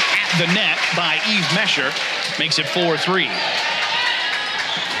at the net by Eve Mesher. Makes it 4-3.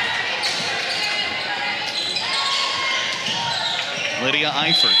 Lydia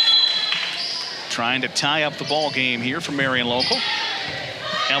Eifert trying to tie up the ball game here for Marion Local.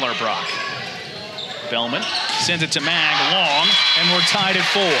 Ellerbrock. Bellman sends it to Mag, long, and we're tied at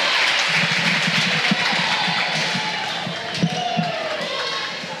 4.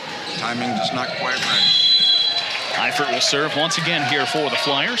 Timing just not quite right. Eifert will serve once again here for the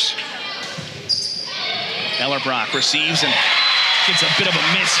Flyers. Ellerbrock receives and gets a bit of a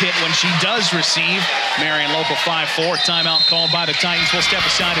miss hit when she does receive. Marion Local 5-4. Timeout called by the Titans. Will step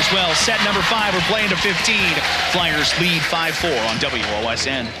aside as well. Set number 5, we're playing to 15. Flyers lead 5-4 on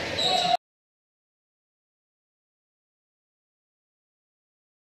WOSN.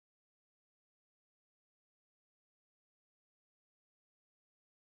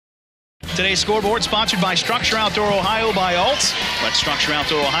 Today's scoreboard sponsored by Structure Outdoor Ohio by Alt. Let Structure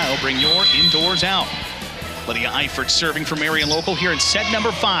Outdoor Ohio bring your indoors out. Lydia Eifert serving for Marion Local here in set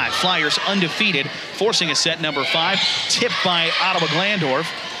number 5. Flyers undefeated, forcing a set number 5. Tipped by Ottawa-Glandorf.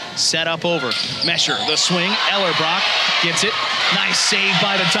 Set up over. Mesher, the swing. Ellerbrock gets it. Nice save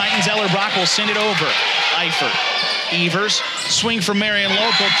by the Titans. Ellerbrock will send it over. Eifert. Evers, swing from Marion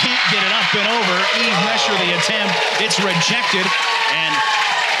Local. Can't get it up and over. Eve Mesher, the attempt. It's rejected. And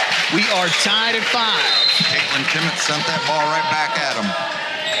we are tied at 5. Caitlin Kimmett sent that ball right back at him.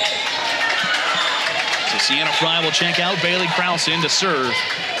 So Sienna Fry will check out. Bailey Krause in to serve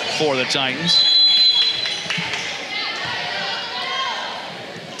for the Titans.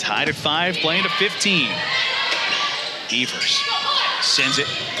 Tied at 5, playing to 15. Evers sends it.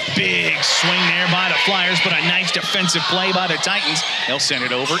 Big swing there by the Flyers, but a nice defensive play by the Titans. They'll send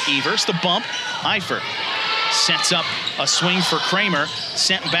it over. Evers, the bump. Eifert sets up a swing for Kramer.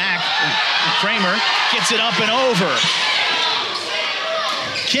 Sent back. Kramer gets it up and over.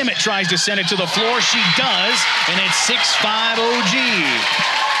 Kimmett tries to send it to the floor. She does, and it's 6-5 OG.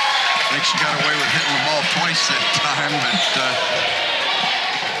 I think she got away with hitting the ball twice that time, but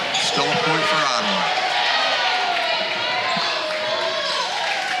still a point for Ottawa.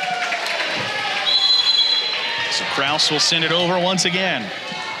 So Krause will send it over once again.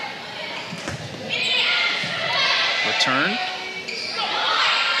 Return.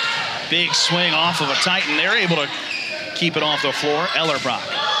 Big swing off of a Titan. They're able to keep it off the floor. Ellerbrock.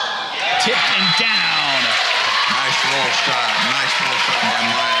 Tipped and down. Nice roll shot. Nice roll shot by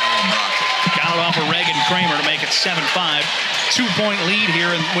Maya Ellerbrock. Got it off of Reagan Kramer to make it 7-5. 2-point lead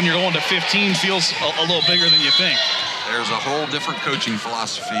here, and when you're going to 15, feels a little bigger than you think. There's a whole different coaching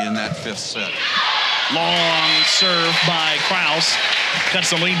philosophy in that 5th set. Long serve by Krause.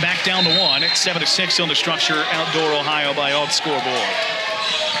 Cuts the lead back down to 1. It's 7-6 on the Structure Outdoor Ohio by Alt scoreboard.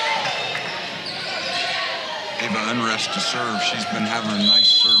 Ava Unrest to serve. She's been having a nice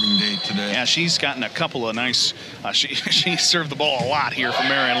serving day today. Yeah, she's gotten a couple of nice. She served the ball a lot here for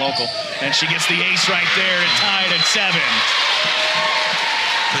Marion Local, and she gets the ace right there and tied at 7.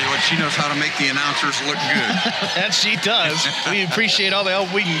 Tell you what, she knows how to make the announcers look good. That she does. We appreciate all the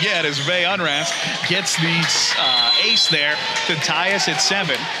help we can get as Vay Unrast gets the ace there to tie us at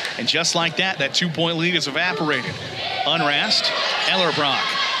 7. And just like that, that 2-point lead is evaporated. Unrast, Ellerbrock,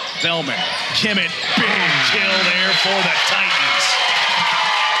 Bellman, Kimmett, big kill there for the Titans.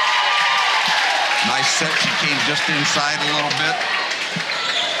 Nice set. She came just inside a little bit.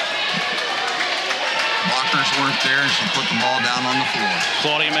 Blockers weren't there, and she put the ball down on the floor.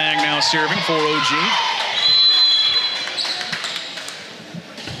 Claudia Mag now serving for OG.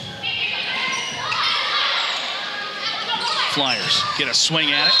 Flyers get a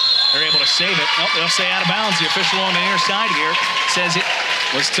swing at it. They're able to save it. Oh, they'll stay out of bounds. The official on the near side here says it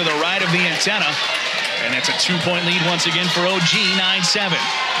was to the right of the antenna. And it's a 2-point lead once again for OG, 9-7.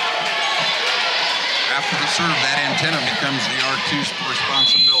 after the serve, that antenna becomes the R2's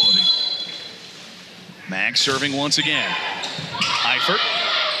responsibility. Mag serving once again. Eifert,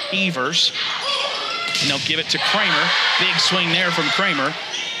 Evers, and they'll give it to Kramer. Big swing there from Kramer.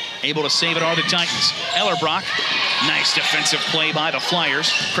 Able to save it are the Titans. Ellerbrock, nice defensive play by the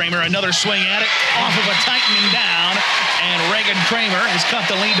Flyers. Kramer, another swing at it, off of a Titan and down, and Reagan Kramer has cut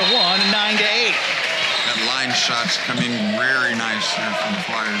the lead to 1, 9-8. That line shot's coming very nice here for the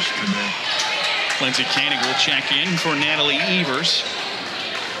Flyers today. Lindsay Koenig will check in for Natalie Evers.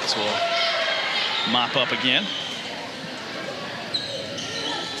 So we'll mop up again.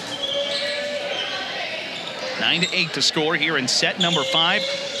 Nine to 8 to score here in set number 5.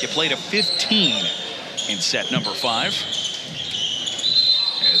 You played a 15 in set number 5.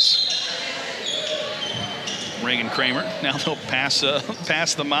 As Reagan Kramer, now they'll pass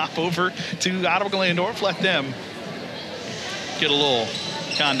the mop over to Ottawa-Glandorf. Let them get a little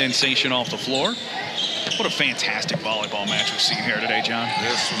condensation off the floor. What a fantastic volleyball match we've seen here today, John.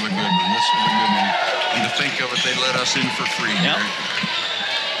 This was a good one. This was a good one. And to think of it, they let us in for free. Yep.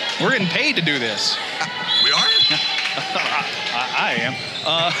 We're getting paid to do this. We are? I am.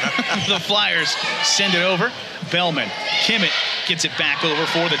 The Flyers send it over. Bellman, Kimmett gets it back over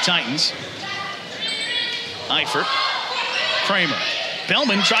for the Titans. Eifert, Kramer.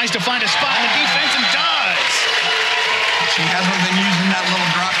 Bellman tries to find a spot in the defense and does. She hasn't been using that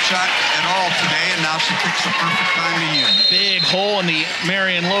little drop shot at all today, and now she picks the perfect time to use it. Big hole in the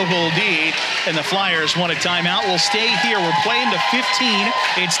Marion local D, and the Flyers want a timeout. We'll stay here. We're playing to 15.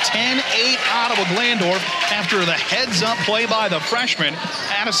 It's 10-8 Ottawa-Glandorf after the heads-up play by the freshman.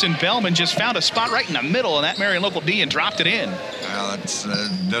 Addison Bellman just found a spot right in the middle of that Marion local D and dropped it in. Well, that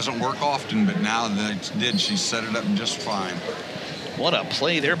doesn't work often, but now that it did, she set it up just fine. What a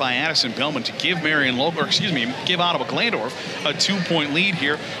play there by Addison Bellman to give give Ottawa-Glandorf a 2-point lead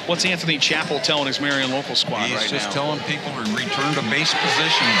here. What's Anthony Chappell telling his Marion local squad right now? He's just telling people to return to base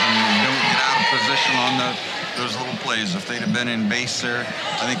positions and don't get out of position on those little plays. If they'd have been in base there,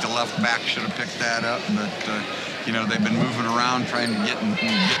 I think the left back should have picked that up. But, you know, they've been moving around trying to get and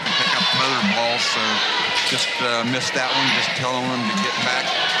pick up other balls. So just missed that one. Just telling them to get back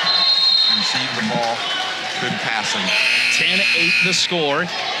and receive the ball. Good passing. 10-8 the score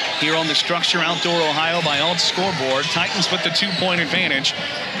here on the Structure Outdoor Ohio by Alt Scoreboard. Titans with the 2-point advantage,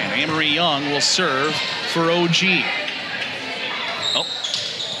 and Anne-Marie Young will serve for OG. Oh,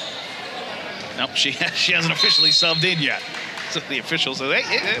 nope, she hasn't officially subbed in yet. So the officials say,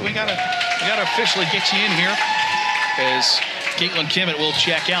 hey, we gotta officially get you in here, as Caitlin Kimmett will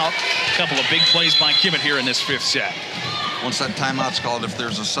check out. A couple of big plays by Kimmett here in this 5th set. Once that timeout's called, if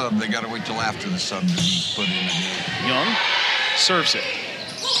there's a sub, they got to wait till after the sub to be put in again. Young serves it.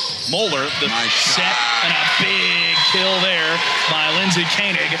 Moeller, the nice set, shot. And a big kill there by Lindsay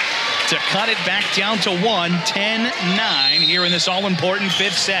Koenig to cut it back down to 1, 10-9 here in this all-important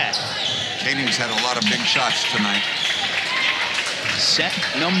 5th set. Koenig's had a lot of big shots tonight. Set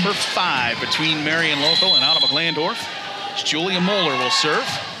number 5 between Marion Local and Ottawa-Glandorf. Julia Moeller will serve.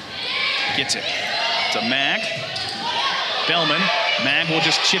 Gets it to Mag. Bellman. Mag will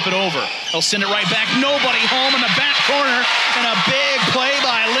just chip it over. He'll send it right back. Nobody home in the back corner. And a big play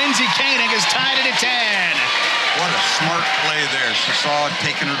by Lindsay Koenig has tied it at 10. What a smart play there. She saw it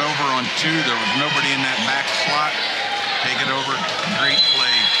taking it over on 2. There was nobody in that back slot. Take it over. Great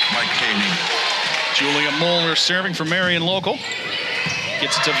play by Koenig. Julia Moeller serving for Marion Local.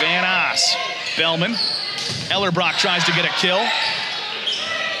 Gets it to Van Aas. Bellman. Ellerbrock tries to get a kill.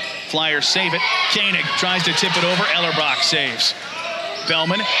 Flyers save it. Koenig tries to tip it over. Ellerbrock saves.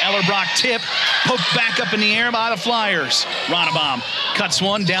 Bellman, Ellerbrock tip, poked back up in the air by the Flyers. Ronnebaum cuts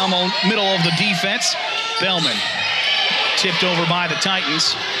one down the middle of the defense. Bellman tipped over by the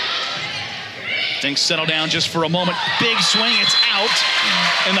Titans. Things settle down just for a moment. Big swing, it's out.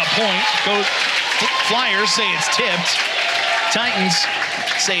 And the point goes, Flyers say it's tipped. Titans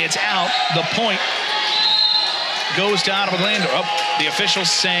say it's out. The point goes to Ottawa-Glandorf. Oh, the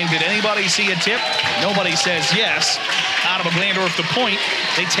officials saying, did anybody see a tip? Nobody says yes. Ottawa-Glandorf the point.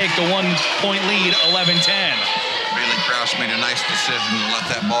 They take the 1-point lead, 11-10. Bailey Krause made a nice decision to let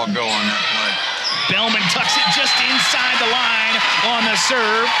that ball go on that play. Bellman tucks it just inside the line on the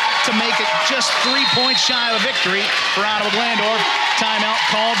serve to make it just 3 points shy of a victory for Ottawa-Glandorf. Timeout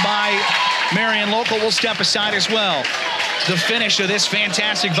called by Marion Local will step aside as well. The finish of this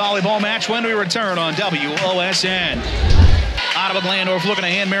fantastic volleyball match when we return on WOSN. Ottawa-Glandorf looking to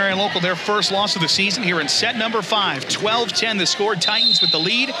hand Marion Local their first loss of the season here in set number 5. 12-10 the score. Titans with the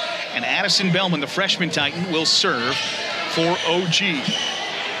lead. And Addison Bellman, the freshman Titan, will serve for OG.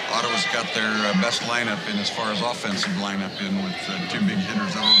 Ottawa's got their best lineup in as far as offensive lineup in with 2 big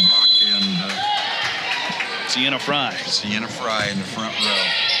hitters, Ellerbrock and Sienna Fry. Sienna Fry in the front row.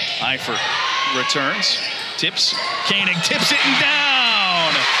 Eifert returns, tips. Koenig tips it and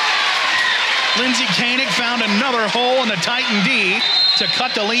down. Lindsay Koenig found another hole in the Titan D to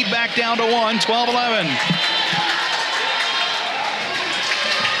cut the lead back down to 1, 12-11.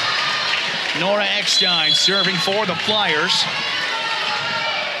 Nora Eckstein serving for the Flyers.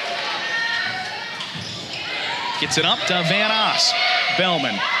 Gets it up to Van Oss.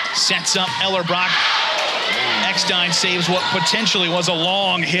 Bellman sets up Ellerbrock. Eckstein saves what potentially was a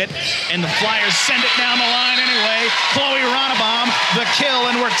long hit, and the Flyers send it down the line anyway. Chloe Ronnebaum, the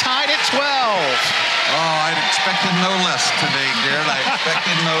kill, and we're tied at 12. Oh, I'd expected no less today, Garrett. I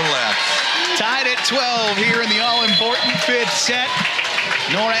expected no less. Tied at 12 here in the all-important 5th set.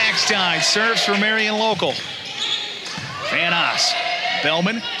 Nora Eckstein serves for Marion Local. Van Oss.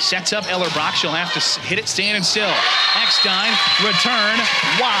 Bellman sets up Ellerbrock. She'll have to hit it standing still. Eckstein, return,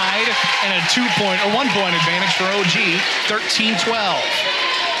 wide, and a 1-point advantage for OG, 13-12.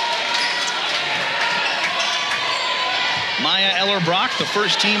 Maya Ellerbrock, the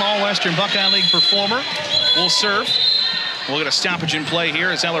first-team All-Western Buckeye League performer, will serve. We'll get a stoppage in play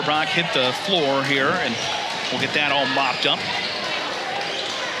here as Ellerbrock hit the floor here, and we'll get that all mopped up.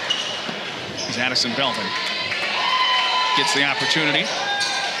 As Addison Bellman gets the opportunity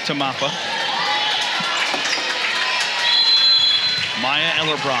to mop up. Maya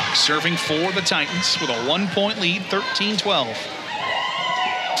Ellerbrock serving for the Titans with a 1-point lead, 13-12.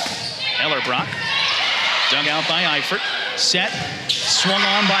 Ellerbrock dug out by Eifert. Set, swung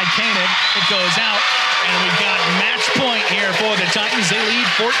on by Koenig. It goes out, and we've got match point here for the Titans. They lead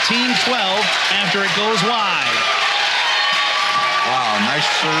 14-12 after it goes wide. Wow, nice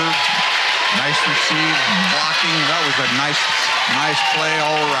serve, nice receive, blocking. That was a nice play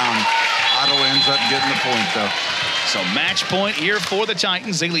all around. Ottawa ends up getting the point, though. So match point here for the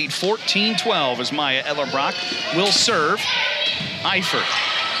Titans. They lead 14-12 as Maya Ellerbrock will serve. Eifert.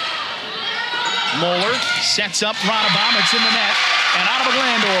 Moeller sets up Ronnebaum. It's in the net. And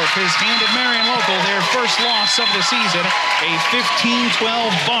Ottawa-Glandorf has handed Marion Local their first loss of the season. A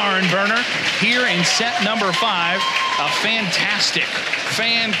 15-12 barn burner here in set number 5. A fantastic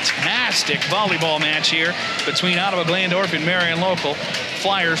volleyball match here between Ottawa-Glandorf and Marion Local.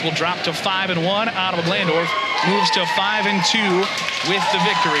 Flyers will drop to 5-1. Ottawa-Glandorf moves to 5-2 with the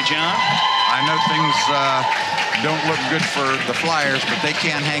victory, John. I know things don't look good for the Flyers, but they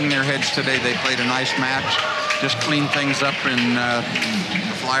can't hang their heads today. They played a nice match, just cleaned things up, and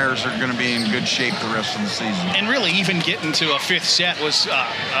the Flyers are going to be in good shape the rest of the season. And really, even getting to a 5th set was a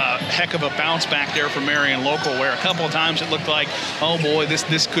heck of a bounce back there for Marion Local, where a couple of times it looked like, oh boy,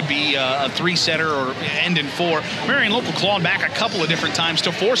 this could be a 3-setter or end in 4. Marion Local clawed back a couple of different times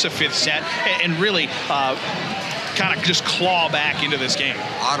to force a 5th set and really kind of just claw back into this game.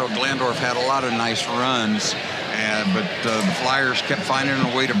 Ottawa-Glandorf had a lot of nice runs, but the Flyers kept finding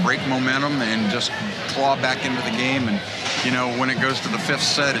a way to break momentum and just claw back into the game. And, you know, when it goes to the 5th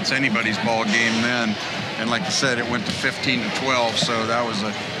set, it's anybody's ball game then. And like you said, it went to 15-12, so that was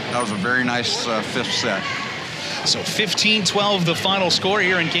a very nice 5th set. So 15-12 the final score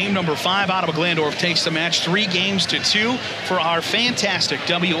here in game number 5. Ottawa-Glandorf takes the match 3-2 for our fantastic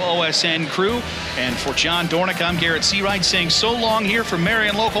WOSN crew. And for John Dornick, I'm Garrett Seawright saying so long here from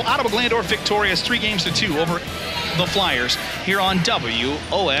Marion Local. Ottawa-Glandorf victorious 3-2 over the Flyers here on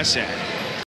WOSN.